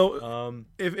it. So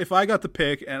if I got the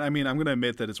pick, and I mean I'm going to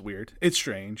admit that it's weird. It's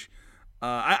strange.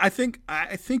 I think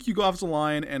you go off the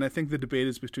line, and I think the debate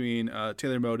is between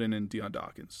Taylor Moton and Dion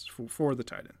Dawkins for the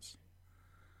Titans.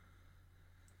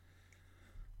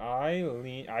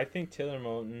 I think Taylor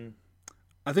Moton.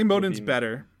 I think Moton's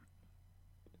better,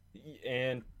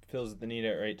 and fills the need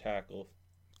at right tackle.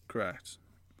 Correct.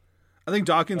 I think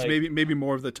Dawkins maybe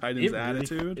more of the Titans'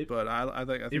 attitude, but I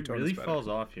think it really falls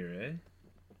off here, eh?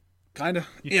 Kind of.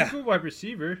 You could go wide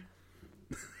receiver.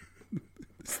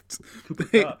 Cooper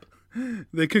Kupp.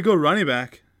 They could go running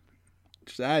back.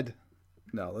 Sad.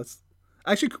 No, let's.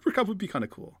 Actually, Cooper Kupp would be kind of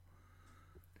cool.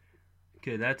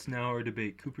 Okay, that's now our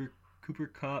debate. Cooper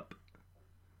Kupp.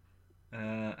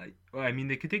 I mean,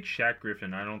 they could take Shaq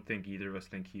Griffin. I don't think either of us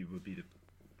think he would be the.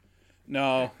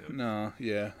 No,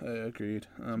 yeah, I agreed.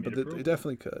 But they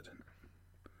definitely could.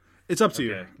 It's up to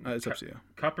you. It's up to you.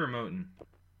 Kupp or Moton?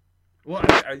 Well,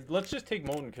 let's just take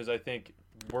Moton because I think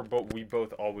we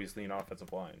both always lean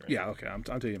offensive line, right? Yeah, okay. I'm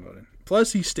taking Moton.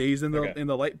 Plus, he stays in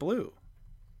the light blue.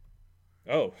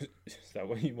 Oh, is that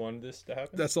what you wanted this to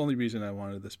happen? That's the only reason I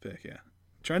wanted this pick. Yeah,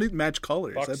 trying to match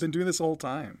colors. I've been doing this the whole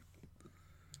time.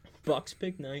 Bucks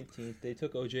pick 19th. They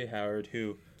took OJ Howard,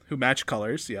 who matched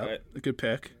colors. Yeah, a good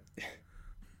pick.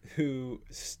 Who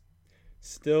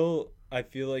still, I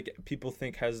feel like people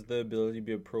think has the ability to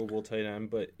be a Pro Bowl tight end,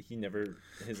 but he never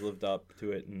has lived up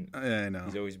to it, and I know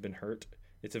he's always been hurt.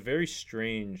 It's a very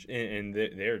strange, and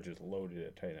they're just loaded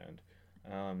at tight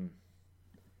end.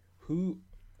 Who,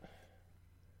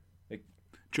 like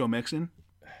Joe Mixon?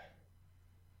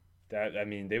 That I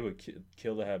mean, they would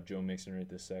kill to have Joe Mixon right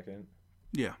this second.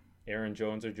 Yeah, Aaron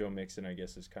Jones or Joe Mixon, I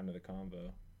guess, is kind of the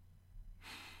combo.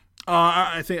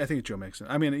 I think it's Joe Mixon.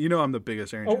 I mean, I'm the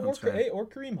biggest Aaron Jones fan. Or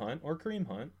Kareem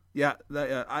Hunt. Yeah,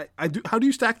 I do. How do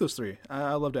you stack those three?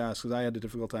 I love to ask because I had a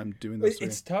difficult time doing those three.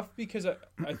 It's tough because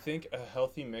I think a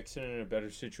healthy Mixon in a better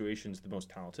situation is the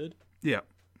most talented. Yeah.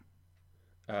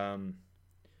 Aaron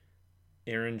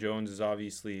Jones is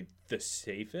obviously the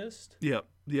safest. Yep,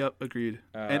 agreed.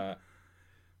 And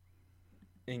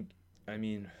I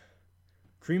mean,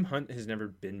 Kareem Hunt has never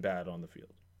been bad on the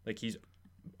field. Like he's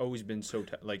always been so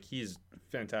he's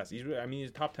fantastic. He's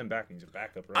a top 10 back and he's a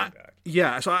backup running back.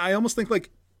 Yeah, so I almost think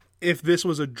like if this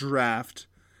was a draft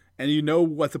and you know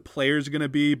what the players are going to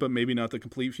be, but maybe not the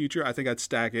complete future, I think I'd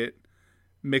stack it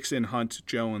Mixon, Hunt,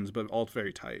 Jones, but all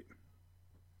very tight.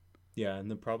 Yeah, and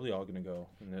they're probably all going to go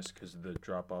in this because of the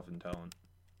drop-off in talent.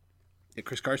 Yeah,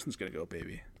 Chris Carson's going to go,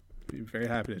 baby. Be very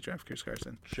happy to draft Chris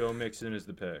Carson. Joe Mixon is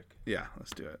the pick. Yeah,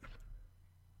 let's do it.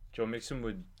 Joe Mixon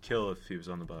would kill if he was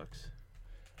on the Bucs.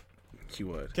 He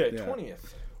would. Okay, yeah.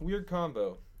 20th. Weird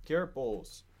combo. Garrett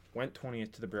Bowles went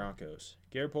 20th to the Broncos.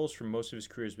 Garrett Bowles, for most of his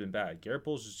career, has been bad. Garrett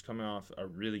Bowles is coming off a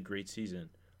really great season.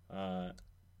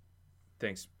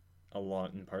 Thanks a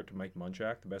lot in part to Mike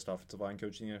Munchak, the best offensive line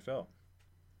coach in the NFL.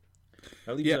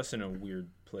 That leaves us in a weird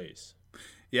place.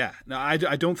 Yeah. No, I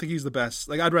don't think he's the best.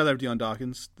 Like, I'd rather have Dion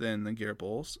Dawkins than Garrett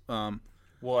Bowles. Well,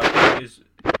 I think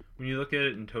when you look at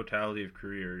it in totality of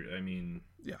career, I mean...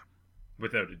 Yeah.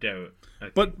 Without a doubt.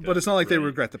 But it's not like they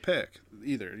regret the pick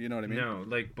either. You know what I mean? No,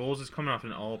 like Bowles is coming off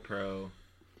an All-Pro.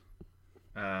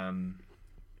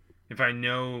 If I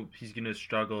know he's going to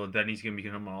struggle and then he's going to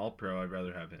become an All-Pro, I'd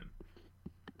rather have him.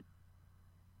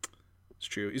 It's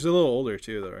true. He's a little older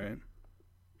too, though, right?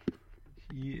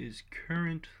 He is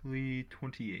currently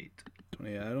 28.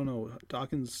 28. I don't know.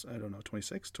 Dawkins,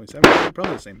 26, 27.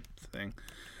 Probably the same thing.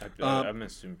 I'm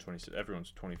assuming 26.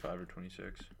 Everyone's 25 or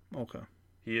 26. Okay.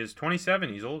 He is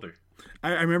 27. He's older.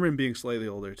 I remember him being slightly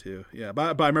older too. Yeah,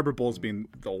 but I remember Bowles being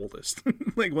the oldest,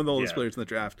 like one of the oldest players in the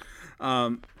draft.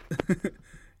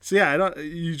 So yeah,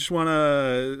 you just want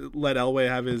to let Elway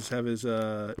have his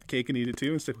cake and eat it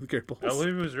too, and stick with Garrett Bowles.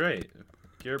 Elway was right.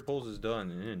 Garrett Bowles is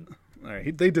done. All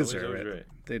right, they deserve it. Right.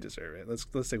 They deserve it. Let's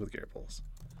stick with Garrett Bowles.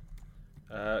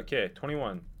 Okay,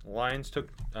 21. Lions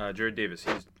took Jared Davis.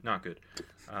 He's not good.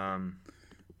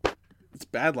 It's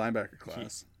bad linebacker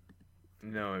class.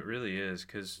 No, it really is.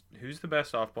 Because who's the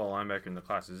best off-ball linebacker in the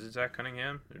class? Is it Zach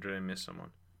Cunningham, or did I miss someone?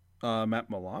 Matt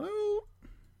Milano.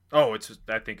 Oh,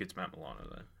 I think it's Matt Milano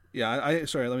then. Yeah,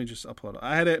 sorry. Let me just upload it.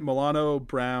 I had it Milano,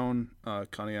 Brown,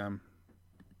 Cunningham.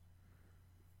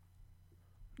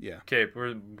 Yeah. Okay,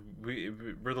 we're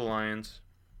the Lions.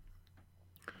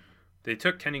 They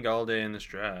took Kenny Galladay in this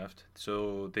draft,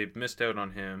 so they've missed out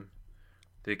on him.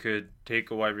 They could take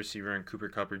a wide receiver in Cooper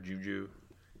Kupp or Juju.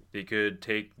 They could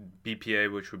take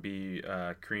BPA, which would be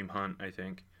Kareem Hunt, I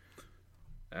think.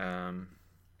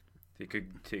 They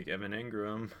could take Evan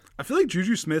Ingram. I feel like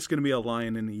Juju Smith's going to be a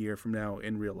Lion in a year from now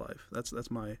in real life. That's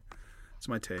my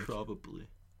take. Probably.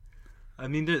 I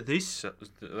mean, they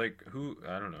like who?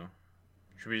 I don't know.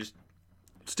 Should we just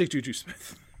stick Juju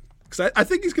Smith? Because I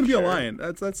think he's going to be a Lion.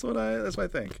 That's what I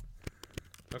think.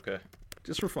 Okay.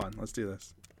 Just for fun, let's do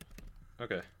this.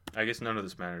 Okay. I guess none of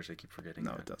this matters. I keep forgetting.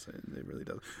 No, it doesn't. It really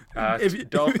doesn't.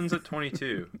 Dolphins at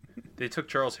 22. They took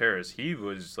Charles Harris. He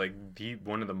was like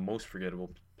one of the most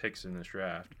forgettable picks in this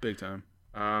draft. Big time.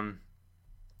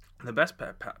 The best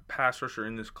pass rusher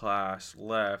in this class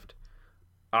left,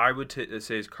 I would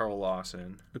say, is Carl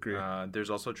Lawson. Agree. There's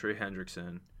also Trey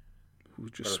Hendrickson. Who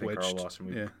just switched. Carl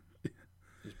Lawson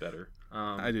is better.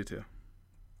 I do too.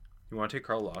 You want to take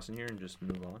Carl Lawson here and just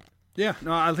move on? Yeah,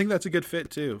 no, I think that's a good fit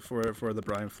too for the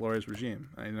Brian Flores regime.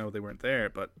 I know they weren't there,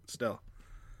 but still.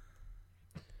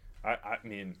 I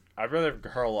mean, I'd rather have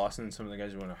Carl Lawson than some of the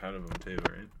guys who went ahead of him too,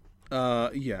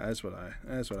 right? Yeah, that's what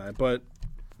I. But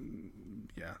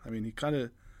yeah, I mean, he kind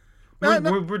of.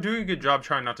 We're doing a good job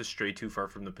trying not to stray too far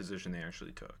from the position they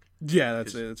actually took. Yeah,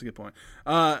 that's a good point.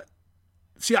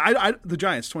 See, the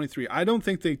Giants 23. I don't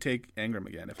think they take Ingram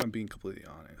again. If I'm being completely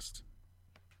honest.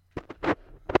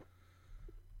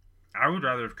 I would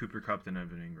rather have Cooper Kupp than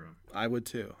Evan Ingram. I would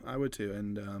too.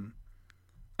 And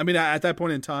I mean, at that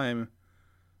point in time,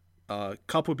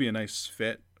 Kupp would be a nice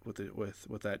fit with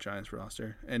that Giants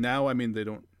roster. And now, I mean, they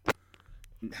don't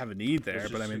have a need there,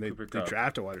 but I mean, they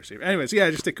draft a wide receiver. Anyways, yeah,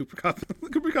 just take Cooper Kupp.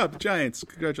 Cooper Kupp, Giants.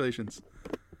 Congratulations.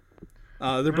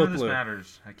 They're both blue. This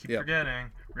matters. I keep forgetting.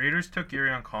 Raiders took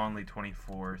Gareon Conley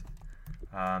 24th.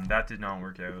 That did not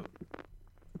work out.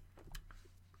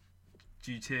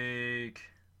 Do you take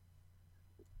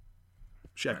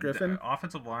Shaq Griffin?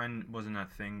 Offensive line wasn't a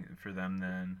thing for them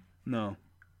then. No.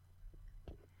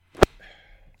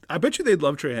 I bet you they'd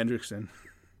love Trey Hendrickson.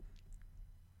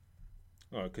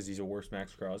 Oh, because he's a worse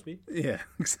Max Crosby? Yeah,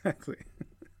 exactly.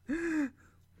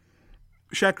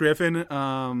 Shaq Griffin,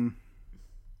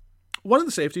 one of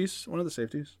the safeties.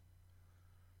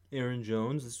 Aaron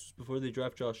Jones. This was before they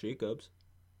draft Josh Jacobs.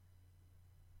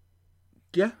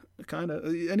 Yeah, kind of.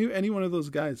 Any one of those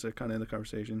guys are kind of in the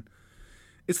conversation.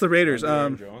 It's the Raiders.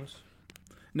 Aaron Jones?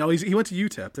 No, he went to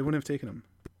UTEP. They wouldn't have taken him.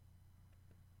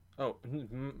 Oh,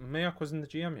 Mayock wasn't the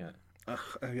GM yet.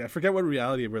 I forget what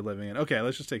reality we're living in. Okay,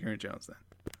 let's just take Aaron Jones then.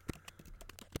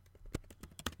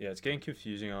 Yeah, it's getting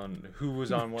confusing on who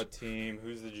was on what team,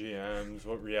 who's the GMs,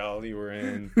 what reality we're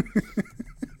in.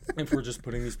 If we're just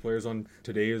putting these players on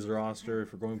today's roster,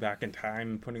 if we're going back in time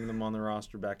and putting them on the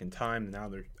roster back in time, now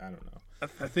they're, I don't know.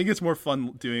 I think it's more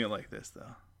fun doing it like this,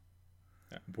 though.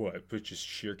 Yeah, what? But just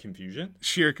sheer confusion?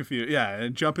 Sheer confusion, yeah,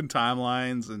 and jumping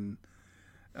timelines, and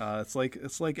it's like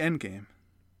Endgame.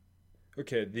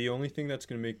 Okay, the only thing that's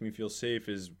going to make me feel safe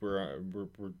is we're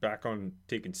back on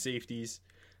taking safeties.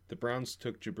 The Browns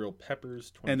took Jabril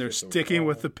Peppers, and they're sticking overall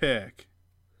with the pick.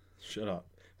 Shut up!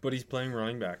 But he's playing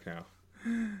running back now.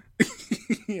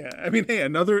 Yeah, I mean, hey,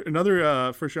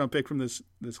 another first round pick from this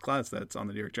class that's on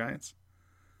the New York Giants.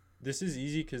 This is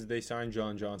easy because they signed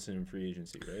John Johnson in free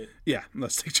agency, right? Yeah,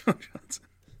 let's take John Johnson.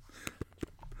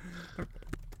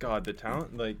 God, the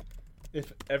talent, like,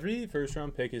 if every first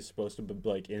round pick is supposed to,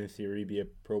 like, in theory, be a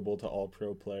Pro Bowl to All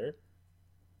Pro player,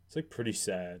 it's like pretty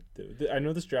sad. I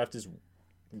know this draft is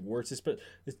worse, but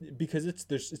because it's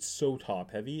so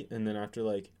top heavy, and then after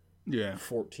like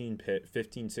 15,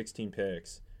 16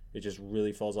 picks, it just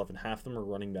really falls off, and half of them are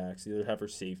running backs, the other half are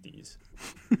safeties.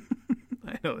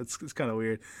 I know, it's kind of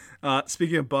weird.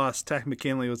 Speaking of bust, Takk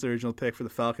McKinley was the original pick for the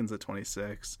Falcons at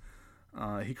 26.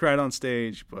 He cried on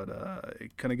stage, but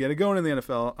couldn't get it going in the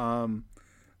NFL.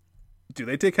 Do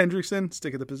they take Hendrickson,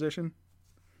 stick at the position?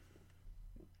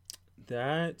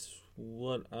 That's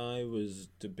what I was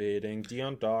debating.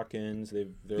 Deion Dawkins,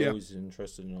 they're always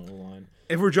interested in O-line.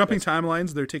 If we're jumping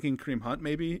timelines, they're taking Kareem Hunt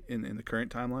maybe in the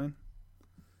current timeline.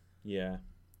 Yeah.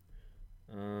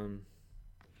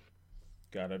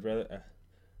 God, I'd rather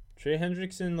Trey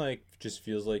Hendrickson just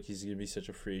feels like he's gonna be such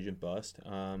a free agent bust.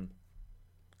 Kind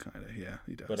of, yeah,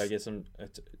 he does. But I guess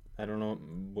I don't know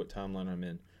what timeline I'm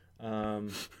in.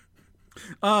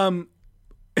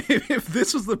 If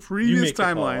this was the previous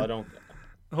timeline,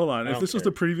 hold on. If this was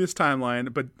the previous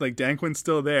timeline, but Dan Quinn's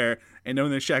still there, and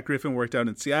knowing that Shaq Griffin worked out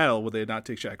in Seattle, would they not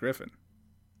take Shaq Griffin?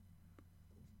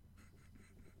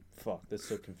 Fuck, that's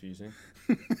so confusing.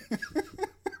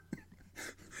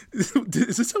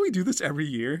 Is this how we do this every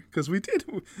year? Because we did.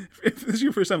 If this is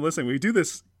your first time listening, we do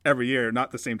this every year.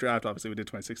 Not the same draft, obviously. We did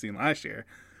 2016 last year.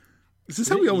 Is this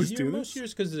how we always do this? Most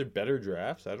years because they're better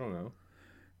drafts. I don't know.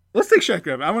 Let's take Shaq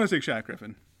Griffin. I want to take Shaq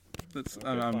Griffin.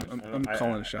 I'm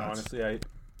calling a shot. Honestly,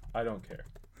 I don't care.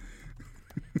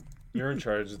 You're in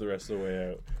charge the rest of the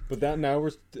way out. But that now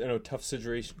we're in a tough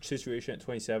situation at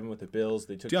 27 with the Bills.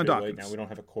 They took Trey White. Now we don't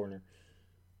have a corner.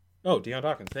 Oh, Deion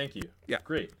Dawkins. Thank you. Yeah,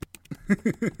 great.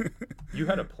 You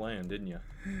had a plan, didn't you?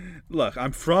 Look,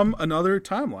 I'm from another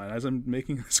timeline, as I'm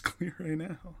making this clear right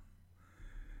now.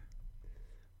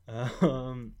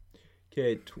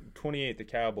 Okay, 28, the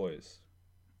Cowboys.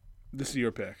 This is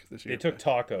your pick. They took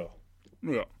Taco.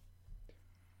 Yeah.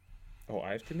 Oh,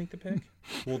 I have to make the pick?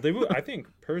 Well, they would. I think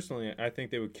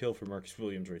they would kill for Marcus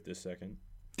Williams right this second.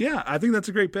 Yeah, I think that's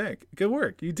a great pick. Good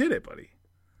work. You did it, buddy.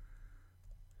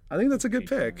 I think that's a good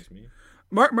pick.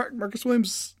 Marcus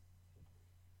Williams.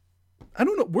 I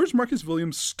don't know. Where's Marcus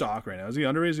Williams' stock right now? Is he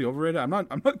underrated? Is he overrated? I'm not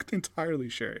entirely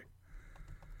sure.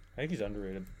 I think he's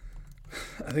underrated.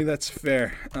 I think that's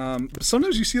fair.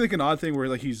 Sometimes you see an odd thing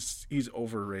where he's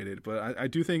overrated, but I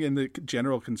do think in the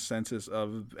general consensus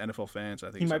of NFL fans, I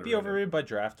think he might be overrated by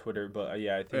draft Twitter, but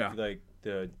I think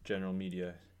the general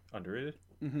media underrated.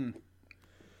 Mm-hmm.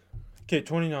 Okay,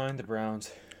 29, the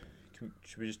Browns.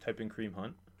 Should we just type in Kareem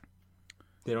Hunt?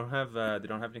 They don't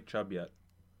have Nick Chubb yet.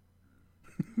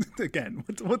 Again,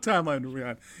 what timeline are we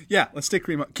on? Yeah, let's take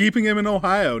Kareem Hunt. Keeping him in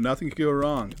Ohio, nothing could go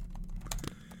wrong.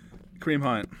 Kareem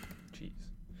Hunt. Jeez.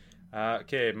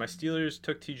 Okay, my Steelers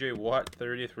took TJ Watt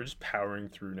 30th. We're just powering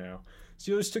through now.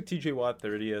 Steelers took TJ Watt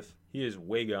 30th. He is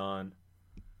way gone.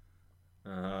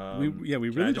 We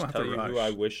really don't have to rush. Who I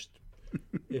wished.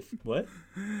 What?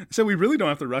 So we really don't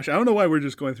have to rush. I don't know why we're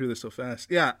just going through this so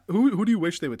fast. Yeah, who do you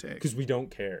wish they would take? Because we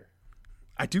don't care.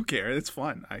 I do care. It's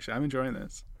fun. Actually, I'm enjoying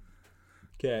this.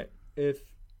 Okay, if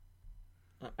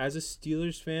as a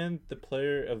Steelers fan, the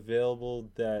player available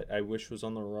that I wish was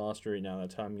on the roster right now,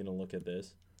 that's how I'm going to look at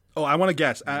this. Oh, I want to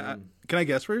guess. Can I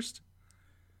guess first?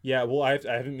 Yeah, well, I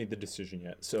haven't made the decision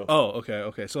yet. So. Oh,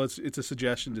 okay. So it's a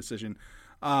suggestion decision.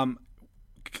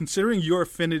 Considering your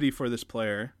affinity for this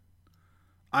player,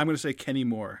 I'm going to say Kenny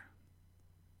Moore.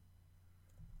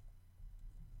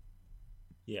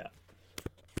 Yeah.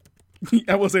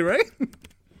 Was I right?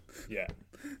 Yeah.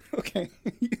 Okay.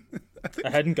 I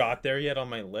hadn't got there yet on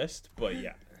my list, but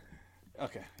yeah.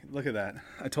 Okay, look at that.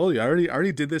 I told you. I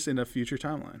already did this in a future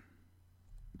timeline.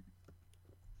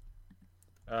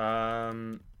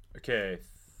 Okay.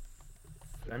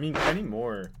 I mean, Kenny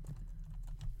Moore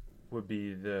would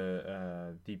be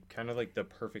the kind of the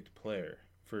perfect player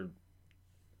for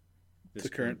this the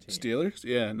current team. Steelers.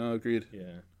 Yeah, no, agreed.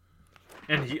 Yeah,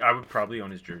 and I would probably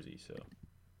own his jersey. So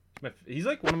he's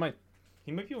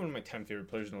he might be one of my 10 favorite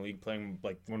players in the league, playing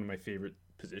one of my favorite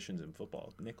positions in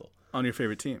football, nickel. On your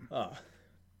favorite team?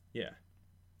 Yeah.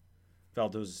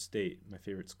 Valdosta State, my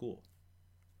favorite school.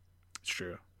 It's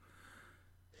true.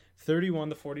 31,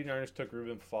 the 49ers took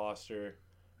Reuben Foster.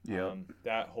 Yeah.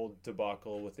 That whole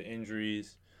debacle with the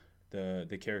injuries,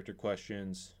 the character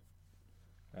questions.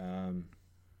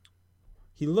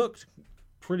 He looked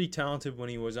pretty talented when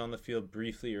he was on the field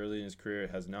briefly early in his career.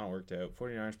 It has not worked out.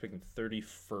 49ers picking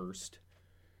 31st.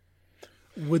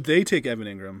 Would they take Evan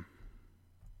Ingram?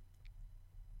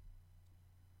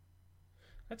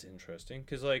 That's interesting,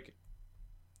 because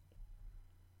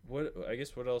what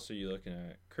else are you looking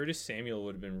at? Curtis Samuel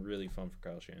would have been really fun for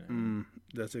Kyle Shanahan.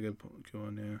 That's a good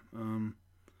one. Yeah.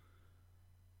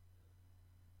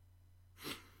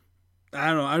 I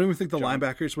don't know. I don't even think the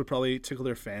linebackers would probably tickle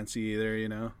their fancy either. You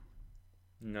know.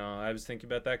 No, I was thinking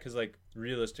about that because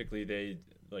realistically they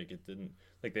it didn't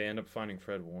they end up finding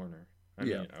Fred Warner. I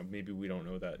mean, maybe we don't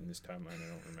know that in this timeline. I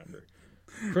don't remember.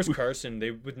 Chris Carson, they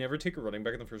would never take a running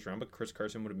back in the first round, but Chris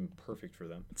Carson would have been perfect for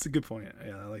them. It's a good point.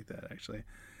 Yeah, I like that actually.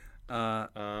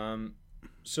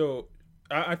 So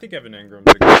I think Evan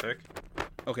Ingram's a good pick.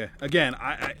 Okay. Again,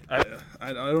 I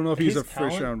don't know if he's His a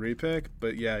first talent- round repick,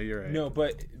 but yeah, you're right. No,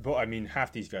 but I mean,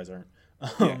 half these guys aren't.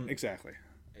 Yeah, exactly.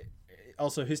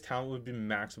 Also, his talent would have been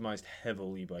maximized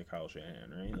heavily by Kyle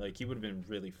Shanahan, right? Like, he would have been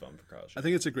really fun for Kyle I Shanahan.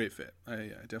 think it's a great fit. I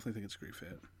definitely think it's a great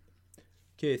fit.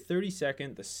 Okay,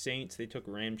 32nd, the Saints. They took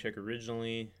Ramczyk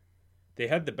originally. They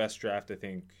had the best draft, I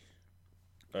think,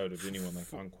 out of anyone,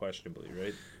 like, unquestionably,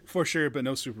 right? For sure, but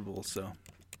no Super Bowls, so.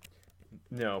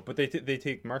 No, but they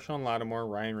take Marshawn Lattimore,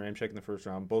 Ryan Ramczyk in the first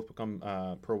round. Both become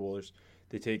Pro Bowlers.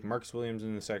 They take Marcus Williams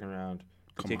in the second round.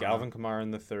 They take Alvin Kamara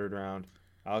in the third round.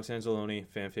 Alex Anzalone,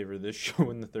 fan favorite of this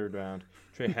show, in the third round.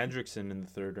 Trey Hendrickson in the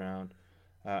third round.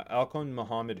 Alcon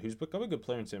Muhammad, who's become a good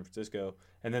player in San Francisco.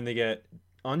 And then they get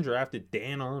undrafted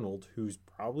Dan Arnold, who's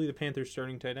probably the Panthers'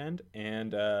 starting tight end,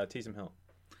 and Taysom Hill.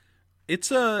 It's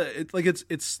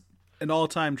an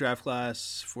all-time draft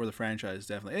class for the franchise.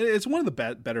 Definitely, it's one of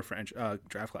the better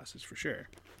draft classes for sure.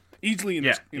 Easily in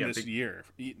this year,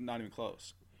 not even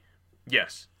close.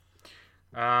 Yes.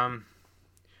 So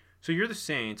you're the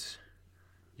Saints.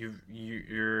 You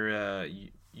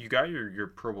got your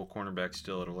Pro Bowl cornerback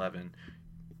still at 11.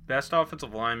 Best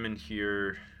offensive lineman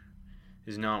here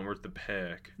is not worth the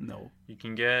pick. No. You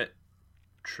can get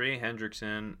Trey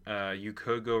Hendrickson. You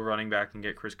could go running back and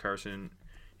get Chris Carson.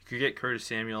 You could get Curtis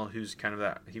Samuel, who's kind of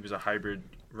that. He was a hybrid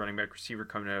running back receiver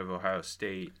coming out of Ohio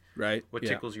State. Right. What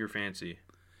tickles your fancy?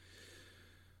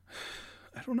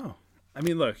 I don't know. I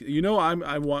mean, look,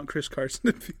 I want Chris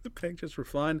Carson to be the pick just for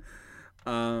fun.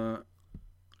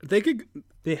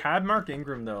 They had Mark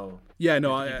Ingram though. Yeah,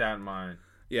 no, keep that in mind.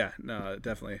 Yeah, no,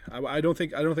 definitely. I don't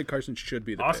think Carson should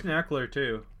be the Austin pick. Eckler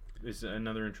too is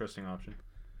another interesting option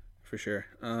for sure.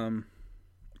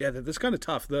 Yeah, that's kind of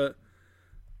tough. It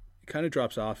kind of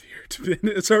drops off here.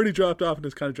 It's already dropped off, and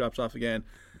it kind of drops off again.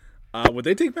 Would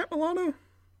they take Matt Milano?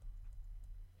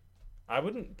 I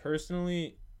wouldn't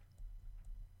personally.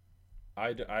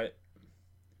 I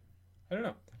don't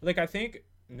know. Like, I think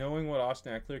knowing what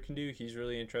Austin Eckler can do, he's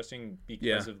really interesting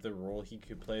because of the role he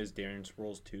could play as Darren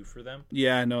Sproles too for them.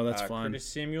 Yeah, no, that's fun. Curtis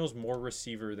Samuel's more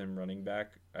receiver than running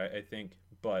back, I think,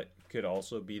 but could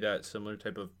also be that similar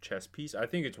type of chess piece. I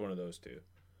think it's one of those two.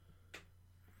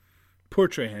 Poor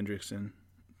Trey Hendrickson.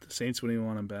 The Saints wouldn't even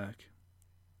want him back.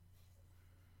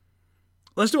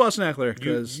 Let's do Austin Eckler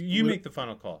because you make the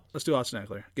final call. Let's do Austin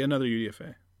Eckler. Get another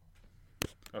UDFA.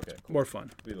 Okay, cool. More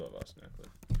fun. We love Austin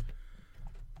Eckler.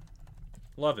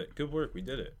 Love it. Good work. We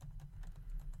did it.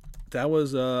 That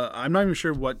was I'm not even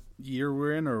sure what year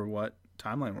we're in or what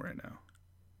timeline we're in now.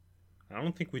 I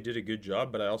don't think we did a good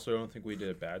job, but I also don't think we did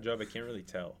a bad job. I can't really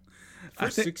tell. For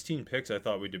 16 picks, I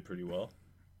thought we did pretty well.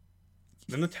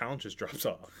 Then the talent just drops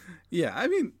off. Yeah, I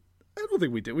mean, I don't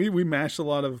think we did. We matched a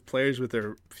lot of players with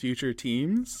their future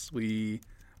teams. We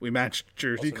matched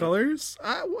jersey colors.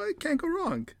 I can't go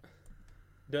wrong.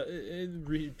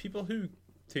 People who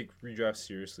take redrafts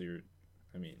seriously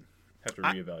have to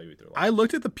reevaluate their life. I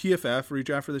looked at the PFF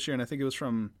redraft for this year, and I think it was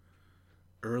from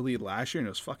early last year, and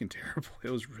it was fucking terrible.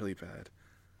 It was really bad.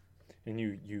 And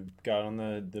you got on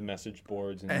the message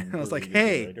boards, and I was like,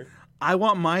 hey, I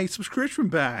want my subscription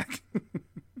back.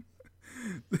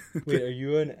 Wait, are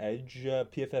you an Edge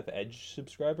PFF Edge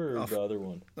subscriber or the other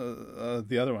one?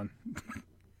 The other one.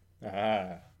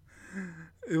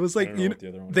 It was like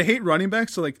they hate running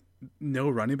backs, so like no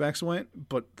running backs went,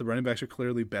 but the running backs are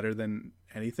clearly better than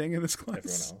anything in this class.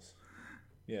 Everyone else.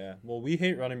 Yeah, well, we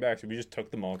hate running backs. We just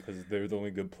took them all because they're the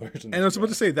only good players. And I was about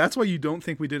to say, that's why you don't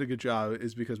think we did a good job,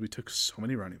 is because we took so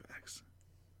many running backs.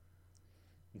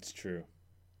 It's true.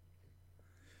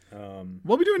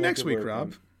 What are we doing next week,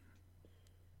 Rob?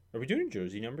 Are we doing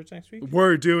jersey numbers next week?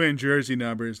 We're doing jersey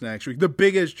numbers next week. The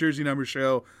biggest jersey number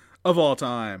show of all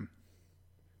time.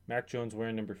 Mac Jones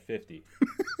wearing number 50.